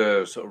this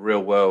into sort of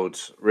real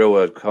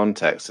world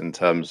context, in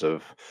terms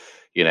of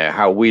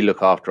how we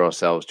look after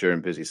ourselves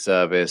during busy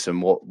service,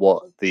 and what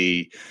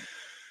the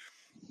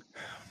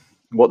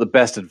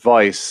best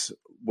advice,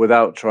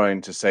 without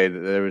trying to say that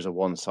there is a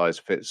one size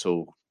fits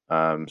all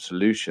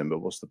solution, but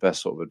what's the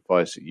best sort of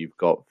advice that you've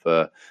got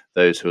for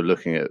those who are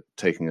looking at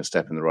taking a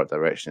step in the right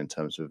direction in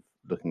terms of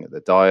looking at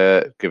their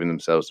diet, giving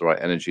themselves the right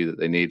energy that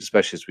they need,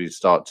 especially as we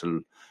start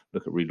to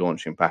look at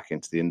relaunching back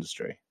into the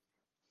industry?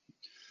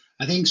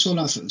 I think sort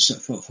of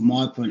from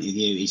my point of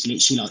view is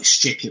literally like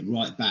strip it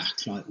right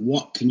back. Like,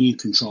 what can you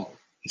control?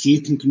 If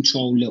you can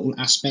control little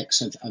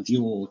aspects of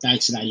your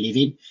day-to-day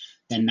living,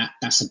 then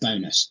that's a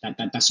bonus.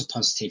 That's a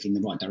positive in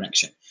the right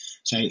direction.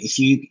 So if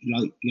you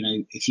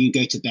if you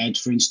go to bed,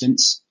 for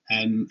instance,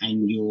 and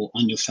you're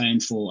on your phone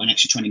for an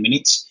extra 20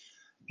 minutes,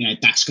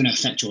 that's going to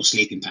affect your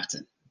sleeping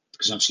pattern,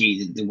 because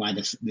obviously the way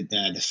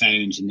the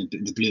phones and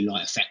the blue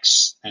light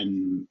affects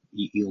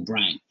your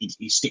brain.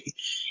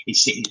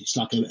 It's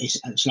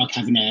like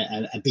having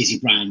a busy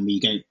brain when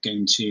you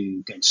going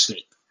to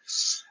sleep.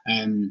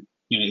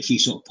 If you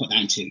sort of put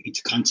that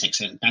into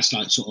context, that's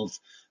like sort of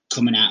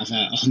coming out of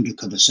a 100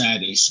 cover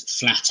service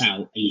flat out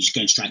and you're just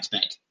going straight to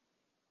bed.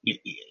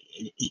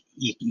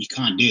 You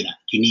can't do that.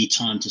 You need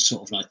time to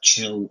sort of like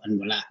chill and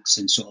relax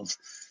and sort of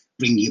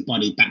bring your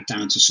body back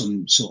down to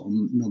some sort of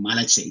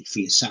normality for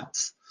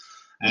yourself.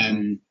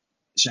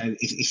 So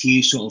if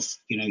you sort of,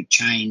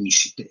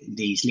 change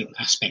these little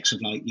aspects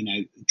of like,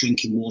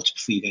 drinking water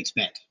before you go to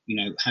bed,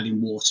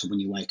 having water when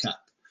you wake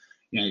up,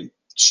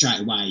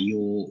 straight away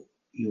you're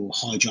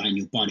hydrating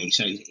your body.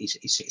 So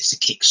it's a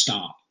kick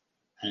start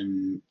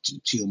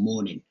to your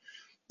morning.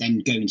 Then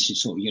go into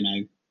sort of,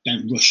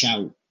 don't rush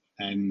out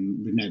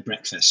with no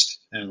breakfast,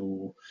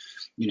 or,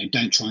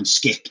 don't try and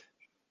skip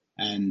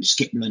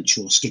lunch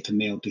or skip a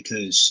meal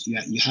because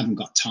you haven't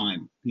got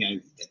time. I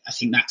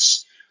think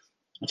that's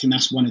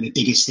one of the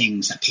biggest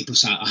things that people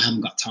say, I haven't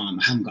got time,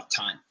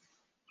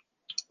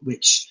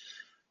 which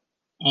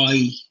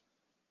I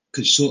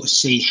could sort of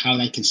see how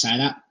they can say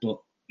that,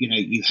 but,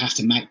 you have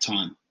to make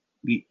time.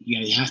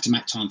 You have to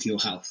make time for your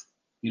health.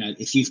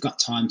 If you've got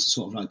time to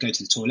sort of like go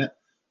to the toilet,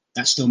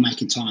 that's still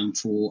making time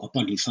for a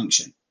bodily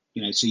function.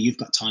 So you've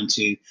got time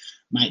to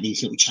make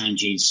these little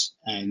changes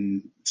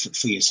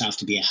for yourself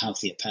to be a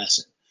healthier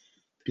person.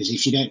 Because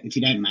if you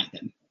don't make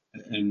them,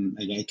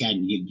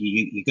 again,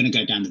 you're going to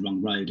go down the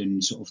wrong road,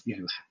 and sort of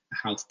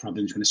health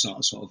problems are going to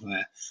start sort of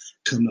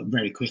come up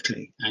very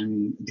quickly,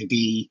 and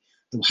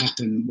they'll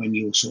happen when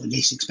you're sort of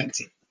least expect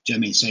it. Do you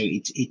know what I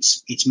mean? So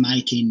it's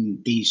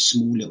making these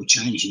small little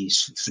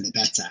changes for the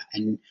better,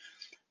 and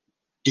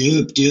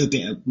do a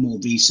bit of more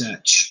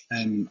research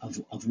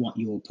of what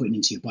you're putting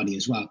into your body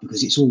as well,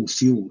 because it's all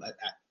fuel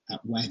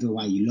at whatever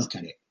way you look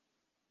at it.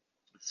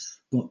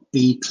 But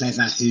be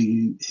clever who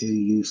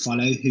you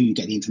follow, who you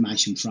get the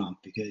information from,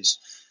 because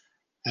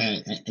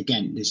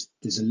again,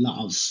 there's a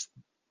lot of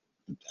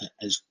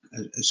as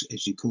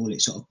you call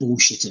it, sort of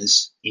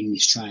bullshitters in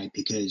this trade,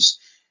 because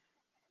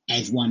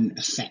everyone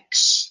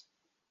affects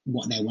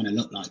what they want to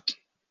look like.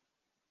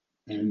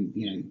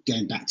 And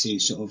going back to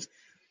sort of,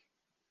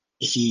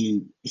 if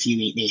you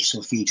eat this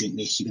or if you drink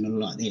this, you're going to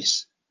look like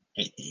this.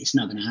 It's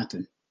not going to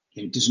happen.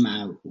 It doesn't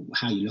matter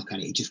how you look at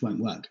it; it just won't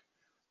work.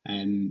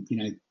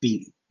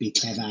 Be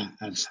clever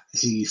of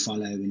who you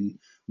follow and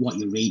what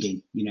you're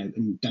reading,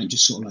 and don't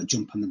just sort of like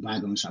jump on the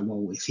wagon and say,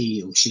 well, if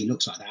he or she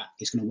looks like that,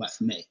 it's going to work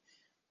for me.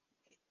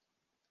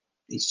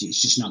 It's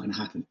just not going to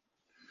happen.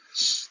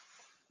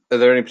 Are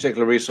there any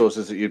particular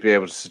resources that you'd be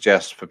able to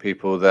suggest for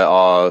people that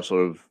are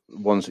sort of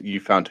ones that you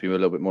found to be a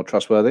little bit more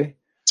trustworthy?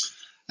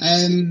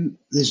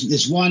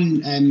 There's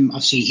one.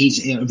 Obviously,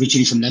 he's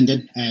originally from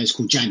London. It's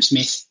called James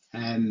Smith.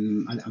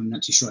 I'm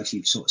not too sure if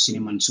you've sort of seen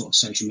him on sort of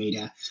social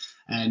media.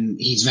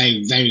 He's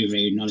very, very,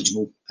 very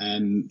knowledgeable.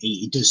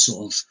 He does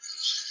sort of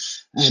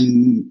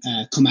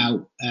come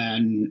out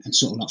and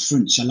sort of like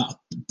fronts a lot of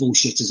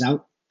bullshitters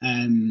out.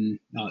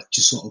 Like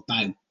just sort of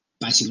about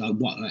basically like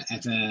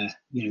whatever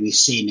he's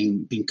seen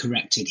and been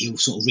corrected, he'll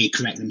sort of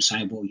recorrect them,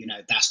 say, well,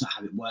 that's not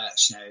how it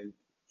works,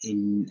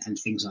 and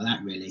things like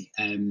that, really.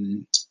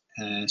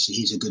 So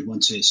he's a good one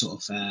to sort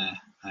of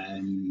to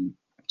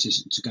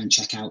go and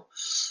check out.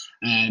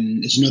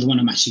 There's another one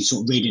I'm actually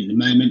sort of reading at the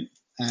moment.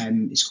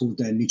 It's called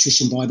the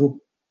Nutrition Bible.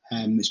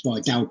 It's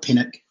by Dal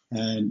Pinnock,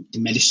 the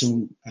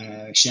medicinal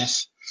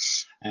chef,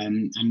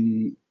 and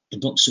the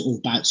book's all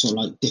about sort of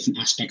like different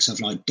aspects of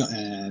like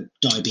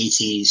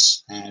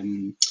diabetes.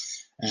 One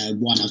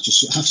I was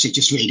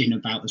just reading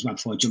about as well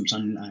before I jumped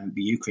on with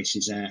you, Chris,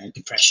 is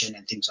depression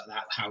and things like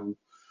that.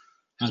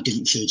 How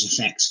different foods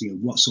affect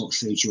what sort of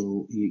foods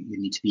you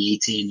need to be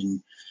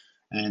eating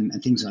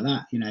and things like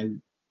that.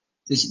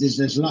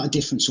 There's a lot of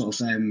different sort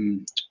of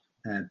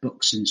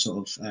books and sort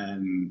of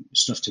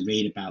stuff to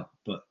read about,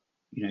 but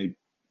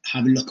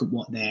have a look at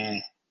what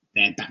their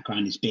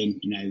background has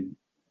been.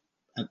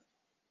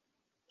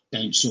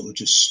 Don't sort of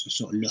just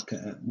sort of look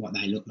at what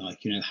they look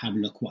like. Have a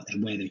look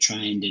where they're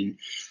trained and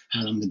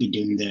how long they've been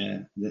doing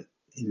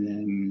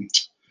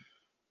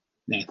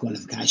their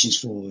qualifications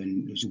for,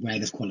 and where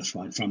they've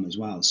qualified from as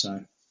well.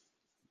 So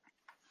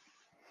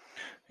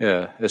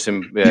it's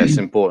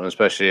important,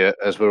 especially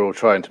as we're all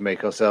trying to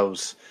make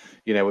ourselves,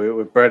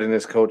 we're bred in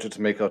this culture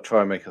to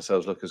try and make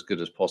ourselves look as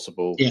good as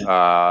possible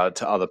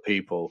to other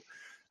people.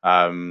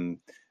 And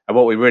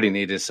what we really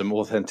need is some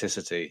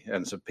authenticity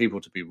and some people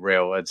to be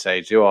real and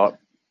say, do you know what?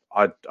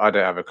 I don't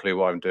have a clue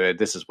what I'm doing.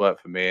 This has worked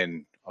for me,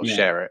 and I'll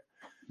share it.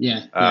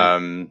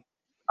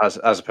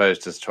 As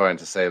opposed to trying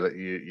to say that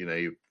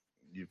you've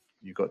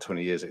got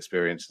 20 years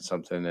experience in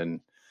something. And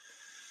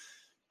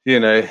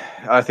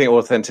I think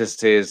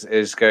authenticity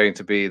is going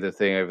to be the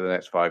thing over the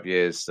next 5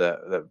 years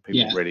that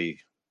people really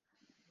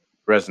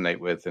resonate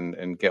with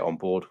and get on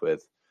board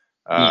with.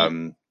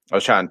 I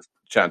was chatting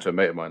to a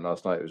mate of mine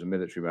last night. It was a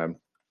military man.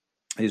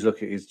 He's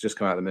just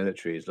come out of the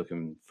military. He's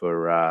looking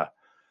for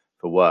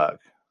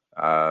work.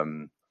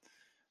 And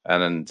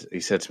he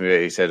said to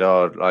me,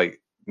 oh,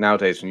 like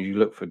nowadays when you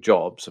look for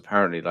jobs,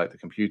 apparently like the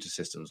computer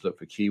systems look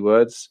for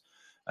keywords.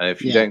 And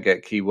if you don't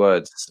get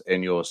keywords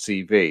in your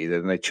CV,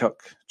 then they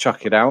chuck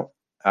it out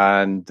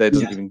and they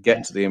doesn't even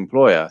get to the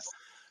employer.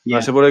 I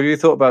said, well, have you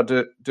thought about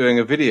doing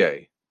a video?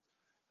 And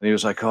he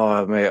was like,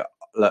 oh, mate,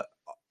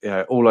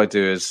 all I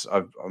do is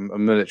I'm a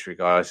military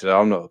guy. I said,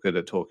 I'm not good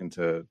at talking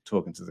to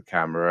the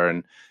camera.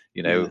 And,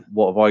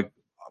 what have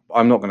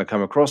I'm not going to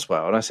come across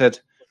well. And I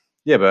said,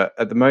 yeah, but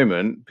at the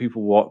moment,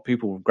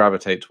 people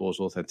gravitate towards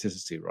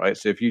authenticity, right?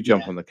 So if you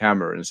jump on the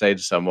camera and say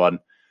to someone,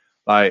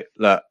 like,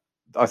 look,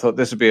 I thought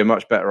this would be a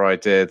much better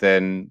idea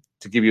than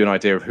to give you an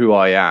idea of who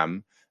I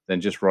am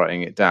than just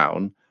writing it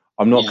down.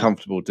 I'm not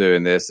comfortable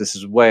doing this. This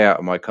is way out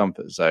of my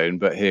comfort zone,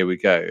 but here we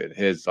go. And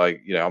here's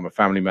like, I'm a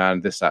family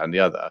man, this, that, and the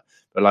other,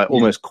 but like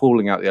almost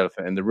calling out the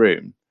elephant in the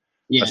room.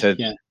 I said,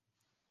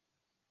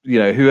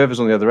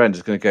 whoever's on the other end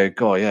is going to go,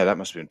 God, yeah, that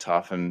must have been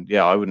tough. And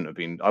I wouldn't have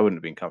been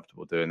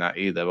comfortable doing that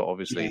either. But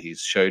obviously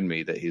he's shown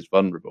me that he's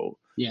vulnerable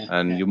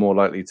and you're more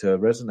likely to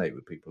resonate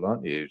with people,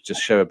 aren't you?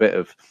 Just show a bit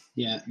of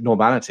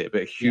normality, a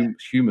bit of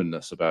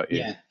humanness about you.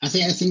 Yeah. I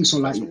think so.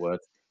 Like, that's a word.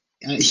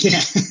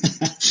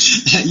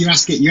 You're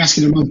asking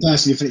the wrong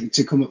person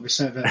to come up with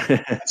certain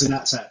to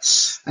that set.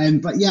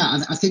 But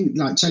I think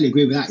like totally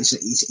agree with that.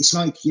 It's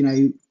like,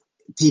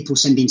 people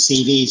sending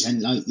CVs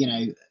and like,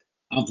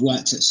 I've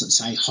worked at, sort of,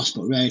 say,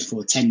 Hospital Road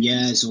for 10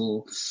 years,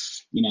 or,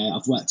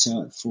 I've worked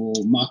for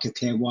Marco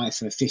Clear White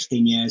for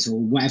 15 years, or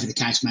whatever the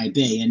case may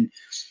be. And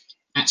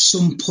at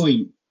some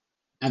point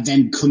of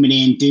them coming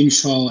in, doing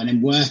trial and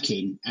then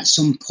working, at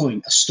some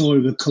point a story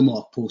would come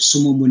up or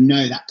someone would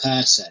know that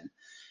person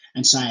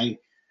and say,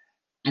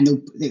 and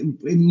it'll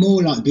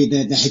more likely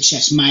be the head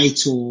chef's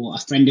mate or a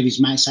friend of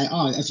his mate say,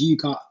 oh, have you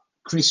got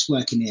Chris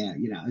working here?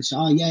 So,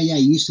 oh, yeah, he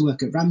used to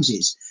work at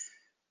Ramsay's.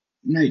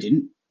 No, he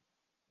didn't.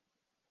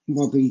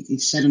 Well, he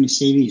said on his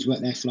CV he's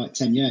worked there for like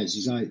 10 years.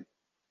 He's like,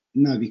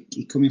 no,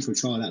 he come in for a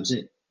trial, that was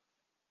it.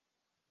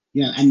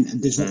 And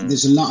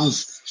there's a lot of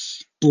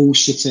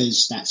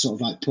bullshitters that sort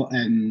of like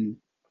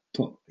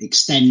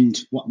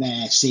extend what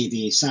their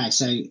CV say.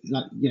 So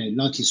like,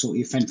 like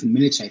your friend from the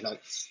military,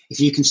 like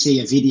if you can see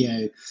a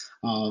video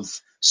of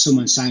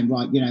someone saying,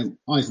 right,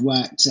 I've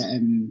worked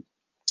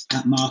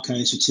at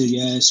Marco's for 2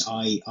 years.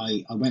 I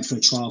went for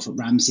a trial for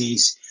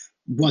Ramsay's.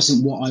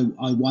 Wasn't what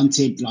I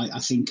wanted. Like, I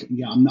think,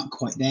 I'm not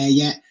quite there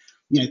yet.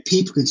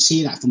 People can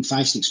see that from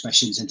facial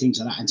expressions and things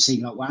like that and see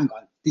like, wow, hang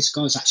on, this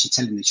guy's actually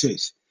telling the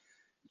truth.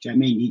 Do you know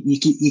what I mean?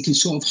 You can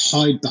sort of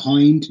hide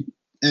behind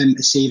a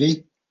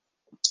CV,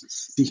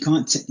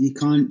 but you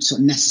can't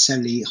sort of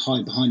necessarily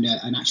hide behind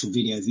an actual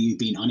video of you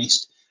being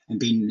honest. and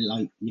being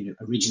like,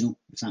 original,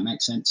 if that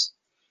makes sense.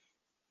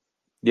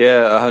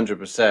 Yeah,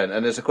 100%.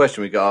 And it's a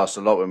question we get asked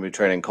a lot when we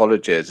train in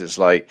colleges. It's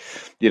like,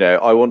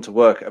 I want to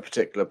work at a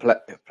particular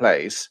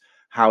place.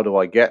 How do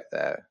I get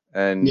there?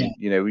 Yeah, And,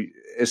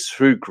 it's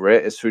through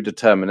grit, it's through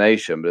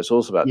determination, but it's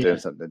also about doing yeah,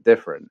 something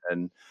different.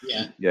 And,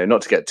 yeah,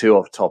 not to get too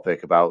off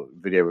topic about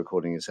video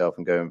recording yourself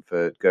and going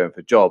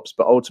for jobs,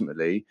 but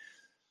ultimately,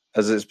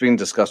 as it's been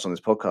discussed on this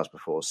podcast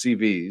before,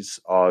 CVs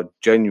are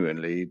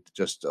genuinely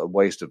just a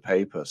waste of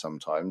paper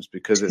sometimes,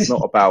 because it's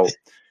not about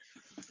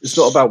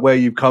where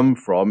you come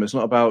from. It's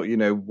not about,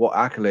 what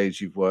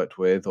accolades you've worked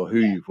with or who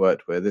yeah, you've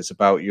worked with. It's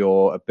about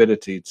your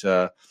ability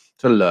to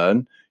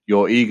learn,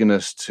 your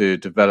eagerness to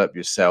develop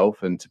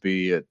yourself and to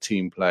be a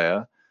team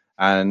player.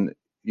 And,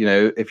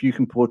 if you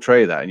can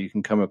portray that and you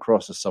can come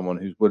across as someone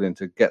who's willing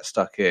to get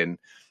stuck in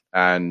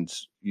and,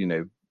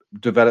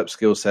 develop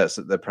skill sets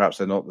that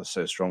they're not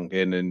so strong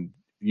in, and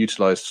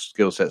utilize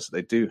skill sets that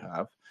they do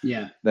have,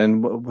 yeah,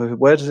 then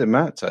where does it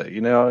matter?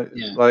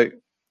 yeah, Like,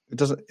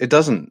 it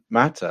doesn't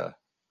matter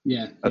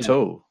yeah, at yeah,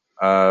 all.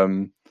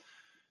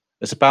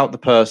 It's about the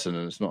person,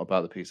 and it's not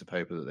about the piece of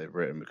paper that they've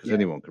written, because yeah.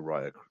 anyone could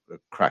write a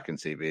cracking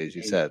CV, as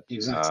you said.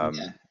 Exactly.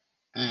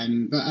 Yeah.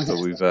 But But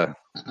we've,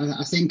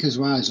 I think as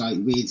well as like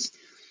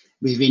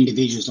with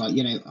individuals, like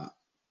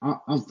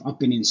I've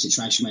been in a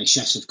situation where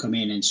chefs have come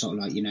in and sort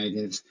of like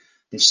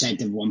they've said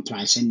they've one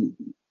place, and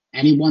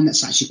anyone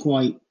that's actually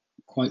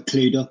quite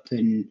clued up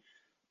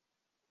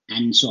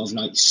and sort of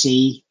like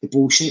see the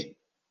bullshit,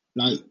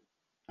 like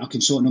I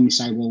can sort of normally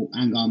say, well,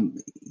 hang on,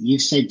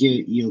 you've said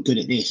you're good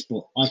at this,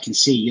 but I can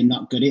see you're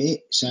not good at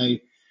it. So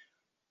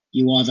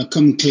you either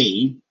come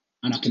clean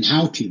and I can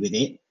help you with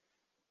it,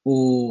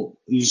 or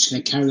you're just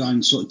going to carry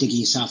on sort of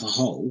digging yourself a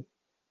hole.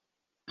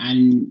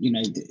 And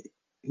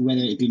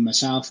whether it be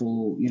myself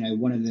or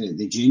one of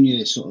the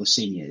junior sort of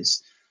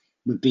seniors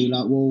would be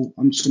like, well,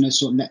 I'm just going to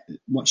sort of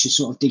watch you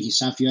sort of dig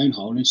yourself your own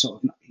hole, and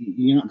sort of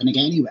you're not going to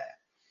get anywhere.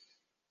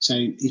 So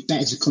it's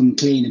better to come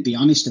clean and be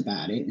honest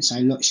about it and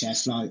say, look,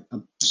 chef, like I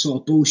sort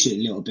of bullshit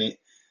a little bit,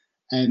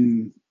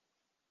 and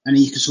then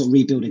you can sort of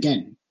rebuild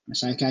again. I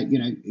say, okay,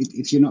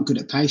 if you're not good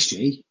at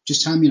pastry,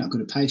 just tell me you're not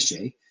good at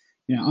pastry.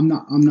 I'm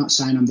not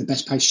saying I'm the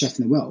best pastry chef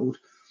in the world,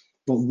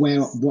 but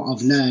what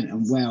I've learned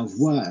and where I've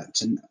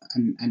worked and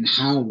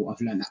how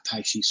I've learned that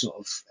pastry sort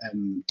of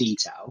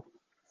detail,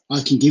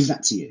 I can give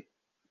that to you.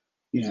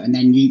 And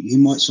then you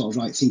might sort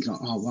of like think like,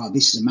 oh wow,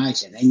 this is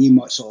amazing. And you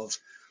might sort of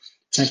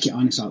take it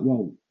on. It's like,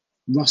 well,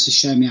 Ross has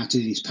shown me how to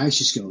do these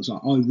pastry skills.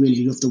 Like, I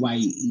really love the way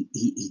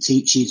he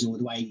teaches, or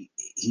the way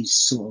he's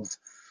sort of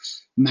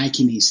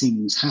making these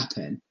things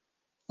happen.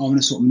 I want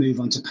to sort of move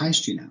on to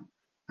pastry now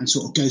and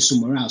sort of go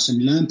somewhere else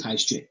and learn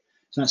pastry.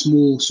 So that's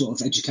more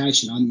sort of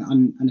education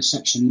on a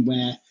section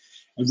where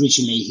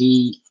originally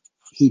he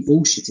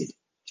bullshitted. Do you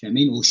know what I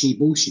mean? Or she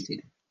bullshitted.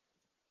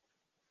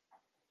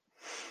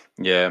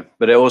 yeah,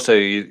 but it also,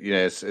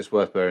 it's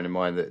worth bearing in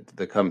mind that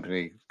the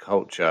company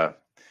culture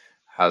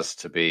has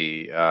to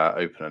be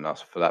open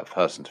enough for that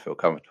person to feel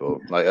comfortable.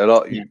 Like a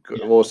lot,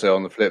 also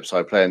on the flip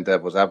side, playing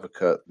devil's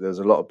advocate, there's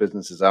a lot of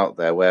businesses out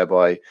there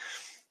whereby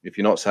if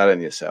you're not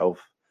selling yourself,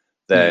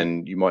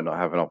 then you might not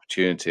have an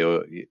opportunity.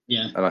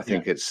 And I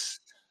think it's,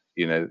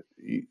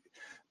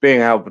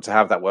 being able to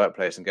have that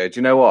workplace and go, do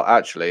you know what?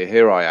 Actually,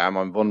 here I am.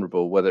 I'm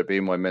vulnerable, whether it be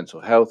my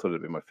mental health, whether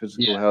it be my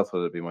physical health,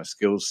 whether it be my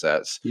skill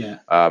sets. Yeah.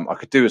 I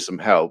could do with some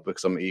help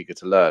because I'm eager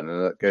to learn.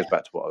 And that goes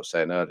back to what I was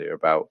saying earlier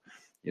about,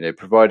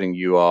 providing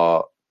you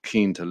are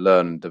keen to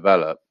learn and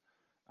develop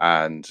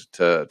and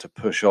to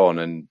push on.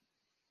 And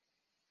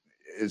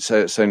it's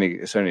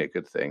only a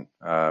good thing,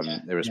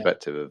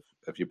 irrespective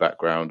of your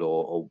background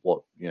or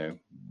what,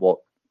 what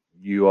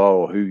you are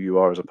or who you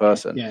are as a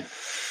person. Yeah.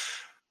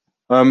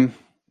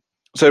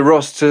 So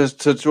Ross,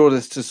 to draw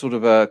this to sort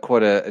of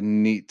quite a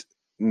neat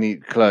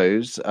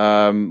close,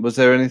 was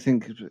there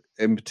anything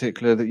in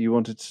particular that you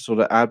wanted to sort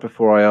of add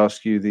before I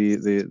ask you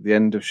the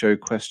end of show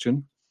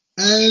question?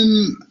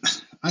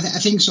 I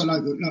think sort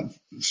of like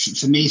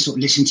for me, sort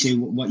of listening to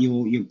what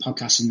your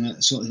podcast and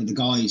the sort of the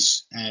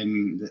guys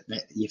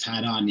that you've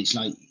had on, it's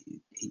like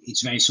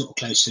it's very sort of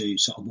close to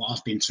sort of what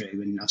I've been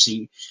through, and I've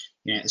seen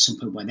at some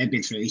point what they've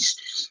been through.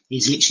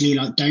 Is literally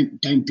like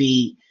don't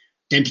be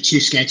too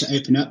scared to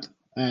open up.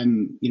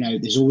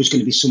 There's always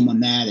going to be someone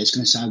there that's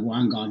going to say, well,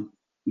 hang on,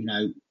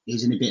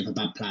 he's in a bit of a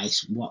bad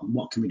place.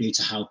 What can we do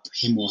to help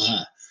him or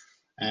her?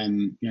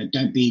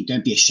 Don't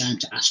be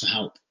ashamed to ask for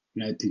help,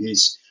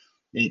 because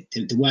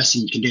the worst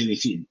thing you can do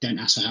if you don't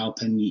ask for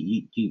help and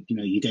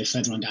you go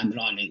further on down the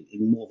line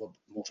in more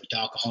of a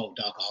darker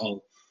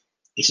hole,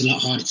 it's a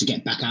lot harder to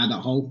get back out of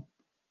that hole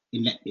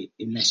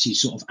unless you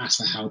sort of ask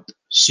for help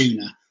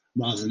sooner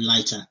rather than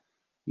later.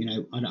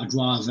 I'd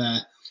rather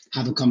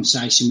have a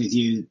conversation with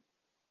you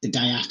the day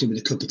after with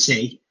a cup of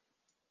tea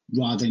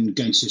rather than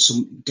going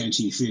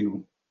to your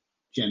funeral.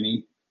 Do you know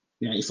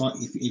what I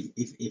mean?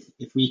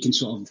 If we can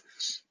sort of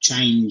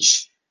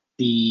change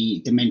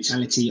the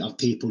mentality of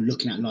people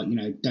looking at like,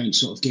 don't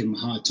sort of give them a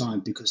hard time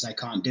because they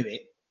can't do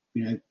it.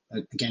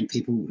 Again,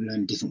 people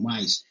learn different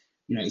ways.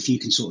 If you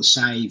can sort of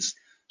save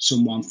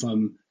someone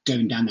from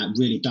going down that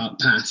really dark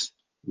path,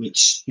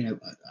 which, you know,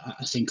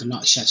 I think a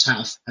lot of chefs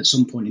have at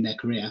some point in their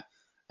career.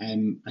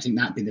 I think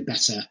that'd be the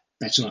better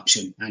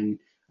option, and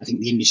I think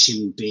the industry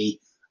would be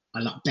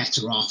a lot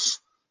better off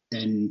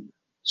than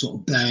sort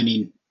of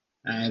burning,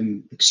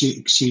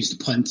 excuse the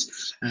punt,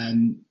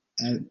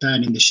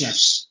 burning the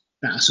chefs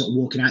that are sort of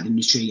walking out the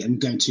industry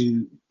and going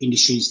to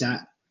industries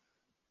that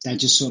they're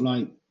just sort of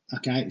like,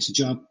 okay, it's a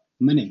job,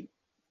 money.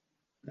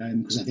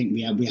 Because I think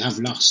we have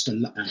lost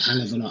a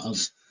hell of a lot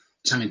of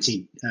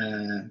talented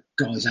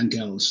guys and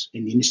girls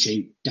in the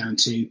industry down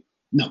to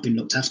not being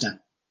looked after.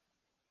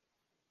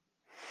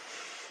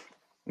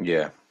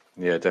 Yeah,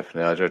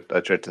 definitely. I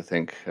dread to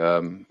think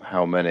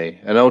how many.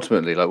 And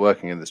ultimately, like,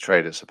 working in this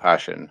trade, it's a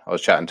passion. I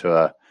was chatting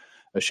to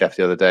a chef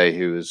the other day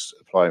who was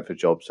applying for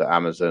jobs at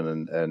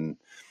Amazon and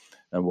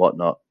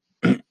whatnot.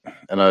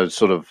 And I was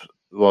sort of,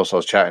 whilst I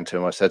was chatting to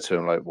him, I said to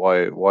him, like, why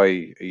are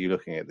you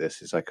looking at this?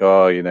 He's like,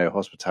 oh, you know,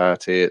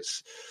 hospitality,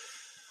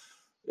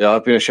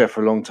 I've been a chef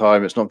for a long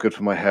time. It's not good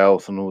for my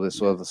health and all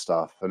this other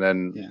stuff. And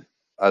then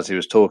as he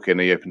was talking,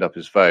 he opened up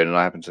his phone and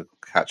I happened to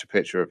catch a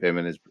picture of him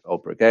and his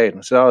old brigade. And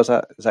I said, oh,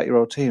 is that your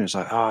old team? It's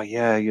like, oh,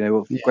 yeah, you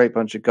know, great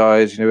bunch of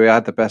guys. You know, we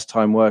had the best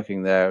time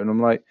working there. And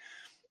I'm like,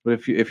 but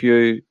if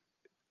you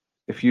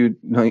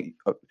know,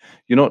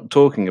 you're not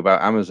talking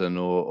about Amazon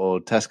or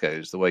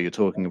Tesco's the way you're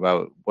talking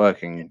about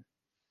working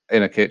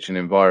in a kitchen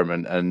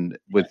environment and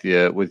with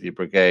your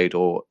brigade,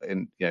 or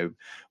in, you know,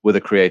 with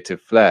a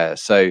creative flair.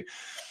 So,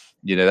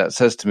 you know, that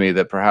says to me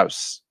that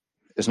perhaps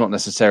it's not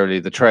necessarily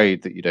the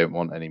trade that you don't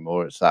want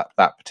anymore. It's that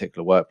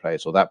particular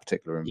workplace or that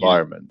particular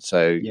environment.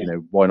 So, you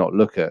know, why not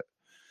look at,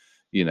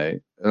 you know,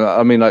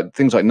 I mean, like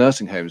things like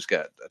nursing homes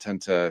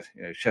tend to,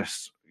 you know,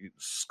 chefs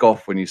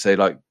scoff when you say,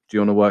 like, do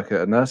you want to work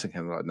at a nursing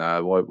home? Like,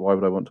 no, why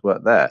would I want to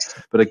work there?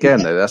 But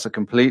again, though, that's a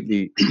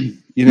completely,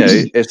 you know,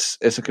 it's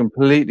a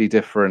completely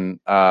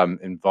different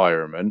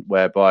environment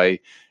whereby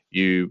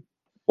you,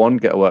 one,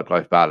 get a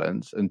work-life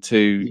balance, and two,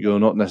 you're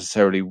not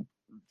necessarily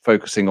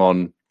focusing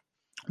on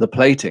the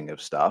plating of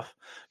stuff,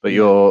 but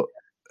you're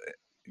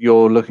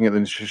looking at the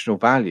nutritional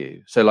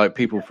value. So, like,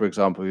 people, for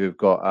example, who've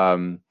got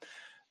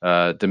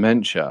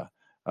dementia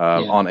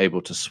aren't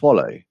able to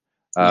swallow,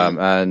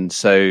 and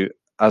so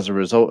as a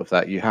result of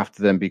that, you have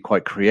to then be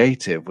quite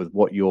creative with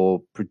what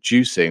you're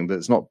producing.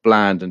 That's not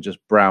bland and just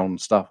brown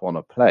stuff on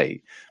a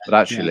plate, but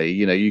actually,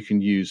 you know, you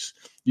can use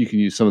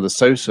some of the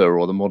SOSA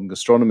or the modern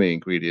gastronomy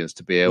ingredients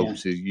to be able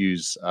to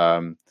use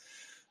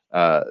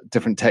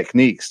different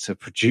techniques to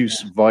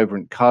produce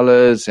vibrant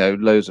colors, you know,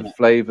 loads of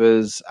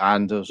flavors,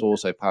 and it's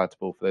also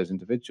palatable for those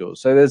individuals.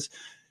 So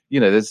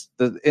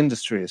the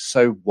industry is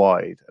so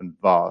wide and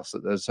vast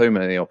that there's so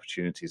many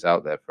opportunities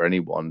out there for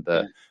anyone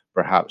that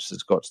perhaps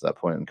has got to that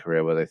point in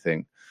career where they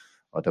think,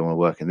 I don't want to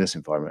work in this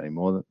environment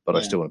anymore, but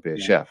I still want to be a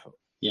chef.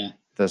 Yeah.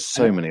 There's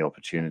so many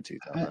opportunities.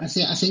 I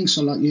think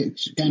so. Like,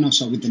 going on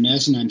with the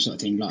nursing home sort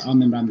of thing. Like, I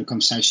remember having a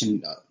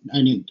conversation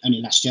only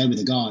last year with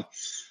a guy.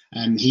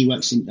 He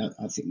works in,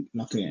 I think,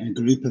 like a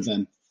group of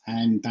them,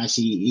 and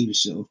basically he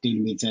was sort of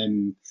dealing with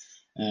a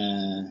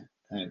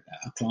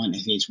client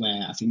of his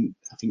where I think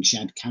she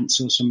had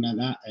cancer or something like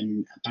that,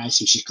 and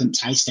basically she couldn't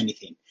taste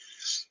anything.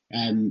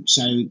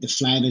 So the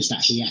flavours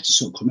that he had to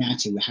sort of come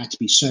out with had to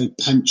be so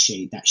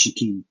punchy that she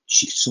could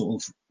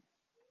sort of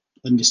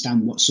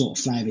understand what sort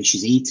of flavour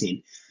she's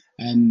eating,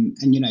 and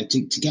you know,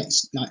 to get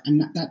like,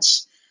 and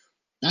that's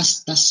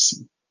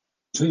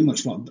pretty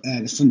much what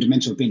the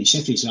fundamental of being a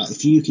chef is. Like,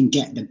 if you can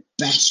get the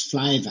best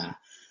flavour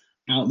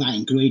out that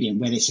ingredient,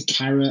 whether it's a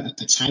carrot, a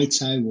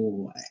potato,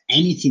 or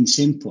anything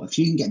simple, if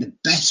you can get the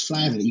best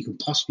flavour that you can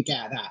possibly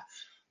get out of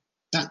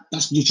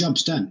that's your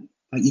job's done.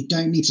 Like, you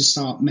don't need to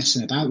start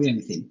messing about with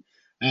anything.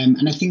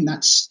 And I think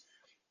that's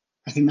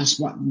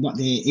what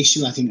the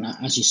issue. I think,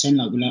 like, as you're saying,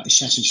 like, with a lot of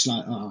chefs, it's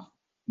like, oh,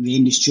 the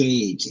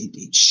industry,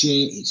 it's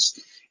shit.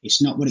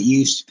 It's not what it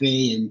used to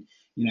be, and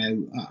you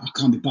know, I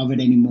can't be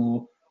bothered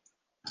anymore.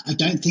 I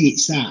don't think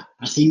it's that.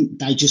 I think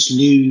they just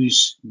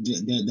lose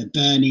the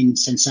burning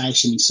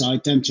sensation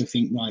inside them to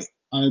think, right,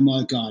 oh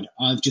my God,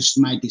 I've just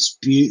made this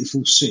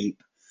beautiful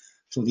soup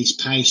for this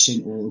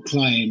patient or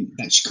client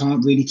that she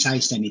can't really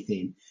taste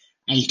anything.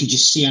 And you could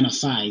just see on her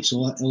face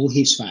or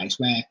his face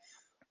where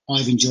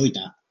I've enjoyed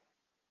that.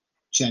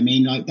 Do you know what I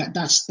mean? Like,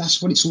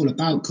 that's what it's all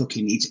about,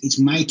 cooking. It's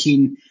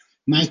making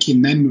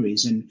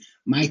memories and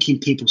making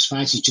people's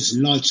faces just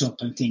light up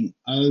and think,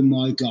 oh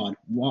my God,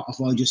 what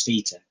have I just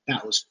eaten?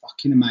 That was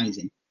fucking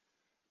amazing.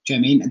 Do you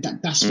know what I mean?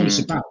 That's what it's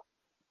about.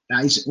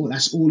 That's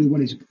all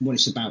what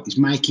it's about, is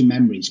making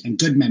memories, and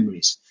good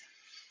memories.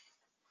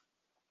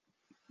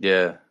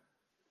 Yeah,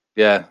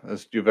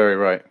 you're very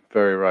right.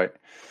 Very right.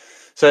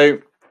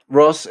 So,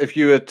 Ross, if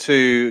you were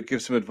to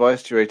give some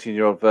advice to your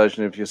 18-year-old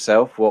version of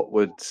yourself, what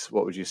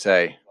would you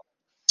say?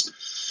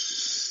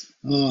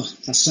 Oh,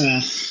 that's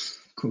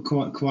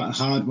quite a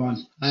hard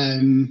one.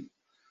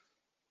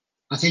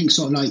 I think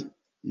sort of like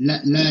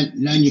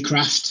learn your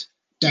craft.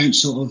 Don't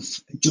sort of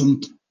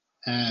jump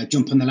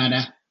on the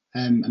ladder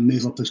and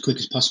move up as quick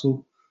as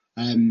possible,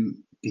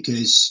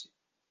 because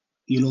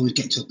you'll always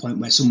get to a point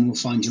where someone will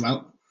find you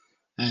out.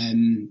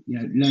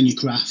 Learn your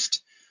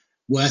craft,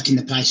 work in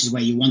the places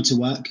where you want to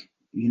work.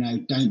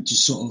 Don't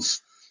just sort of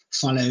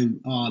follow,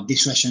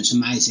 this restaurant's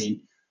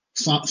amazing.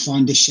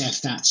 Find a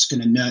chef that's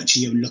going to nurture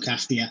you and look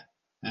after you.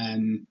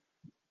 And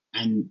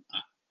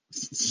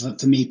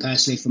for me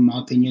personally, from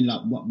my opinion,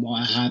 like what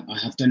I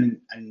have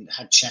done and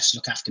had chefs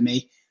look after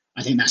me,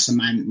 I think that's the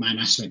main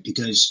aspect,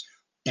 because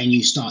then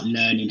you start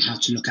learning how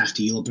to look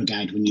after your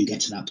brigade when you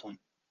get to that point.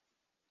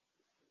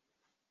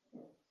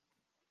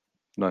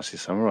 Nicely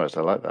summarised.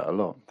 I like that a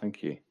lot.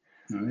 Thank you.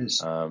 No, it is.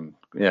 Some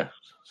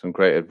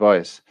great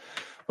advice.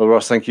 Well,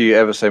 Ross, thank you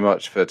ever so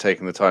much for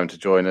taking the time to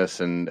join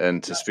us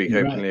and to speak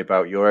openly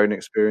about your own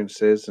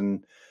experiences.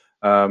 And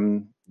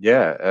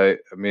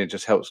it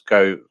just helps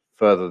go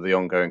further the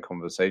ongoing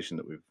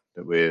conversation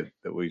that we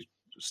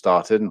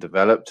started and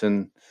developed.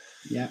 And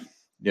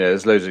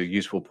there's loads of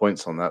useful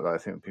points on that I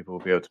think people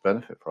will be able to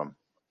benefit from.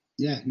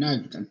 Yeah,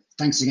 no,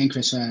 thanks again,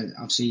 Chris, for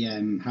obviously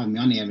having me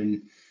on here,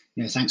 and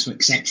thanks for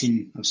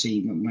accepting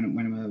obviously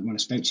when I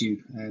spoke to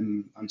you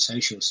on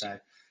social. So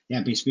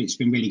yeah, it's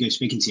been really good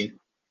speaking to you.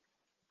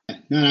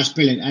 No, that's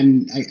brilliant.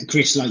 And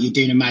Chris, like, you're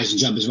doing an amazing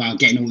job as well,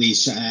 getting all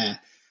these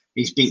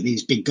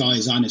big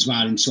guys on as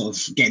well, and sort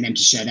of getting them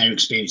to share their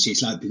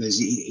experiences, like, because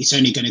it's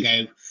only going to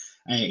go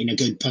in a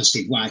good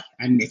positive way.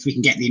 And if we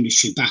can get the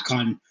industry back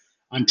on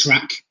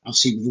track,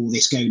 obviously with all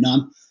this going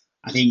on,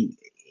 I think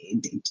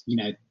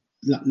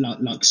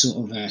like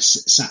sort of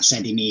Sat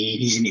said in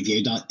his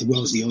interview, like, the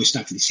world's the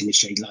oyster for this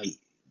industry. Like,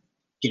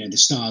 the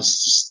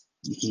stars, just,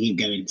 you can keep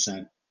going.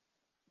 So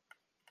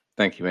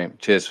thank you, mate.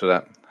 Cheers for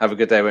that. Have a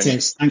good day, won't you?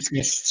 Cheers. Thanks,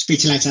 Chris. Speak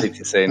to you later. Speak to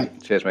you soon. Bye.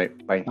 Cheers,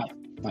 mate. Bye.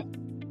 Bye.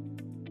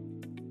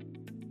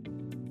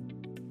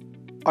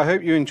 I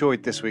hope you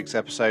enjoyed this week's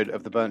episode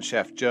of the Burnt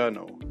Chef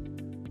Journal.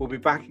 We'll be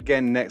back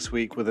again next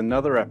week with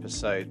another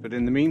episode, but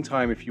in the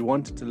meantime, if you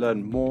wanted to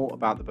learn more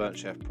about the Burnt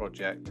Chef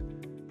Project,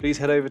 please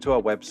head over to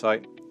our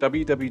website,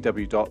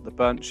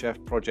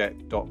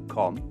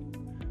 www.theburntchefproject.com,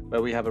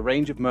 where we have a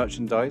range of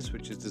merchandise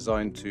which is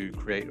designed to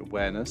create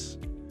awareness.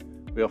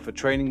 We offer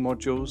training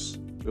modules,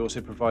 we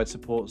also provide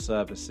support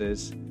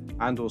services,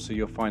 and also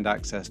you'll find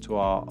access to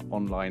our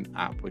online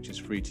app, which is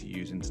free to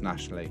use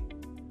internationally.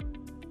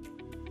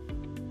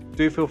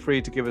 Do feel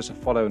free to give us a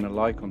follow and a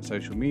like on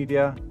social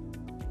media,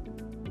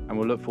 and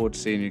we'll look forward to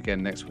seeing you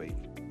again next week.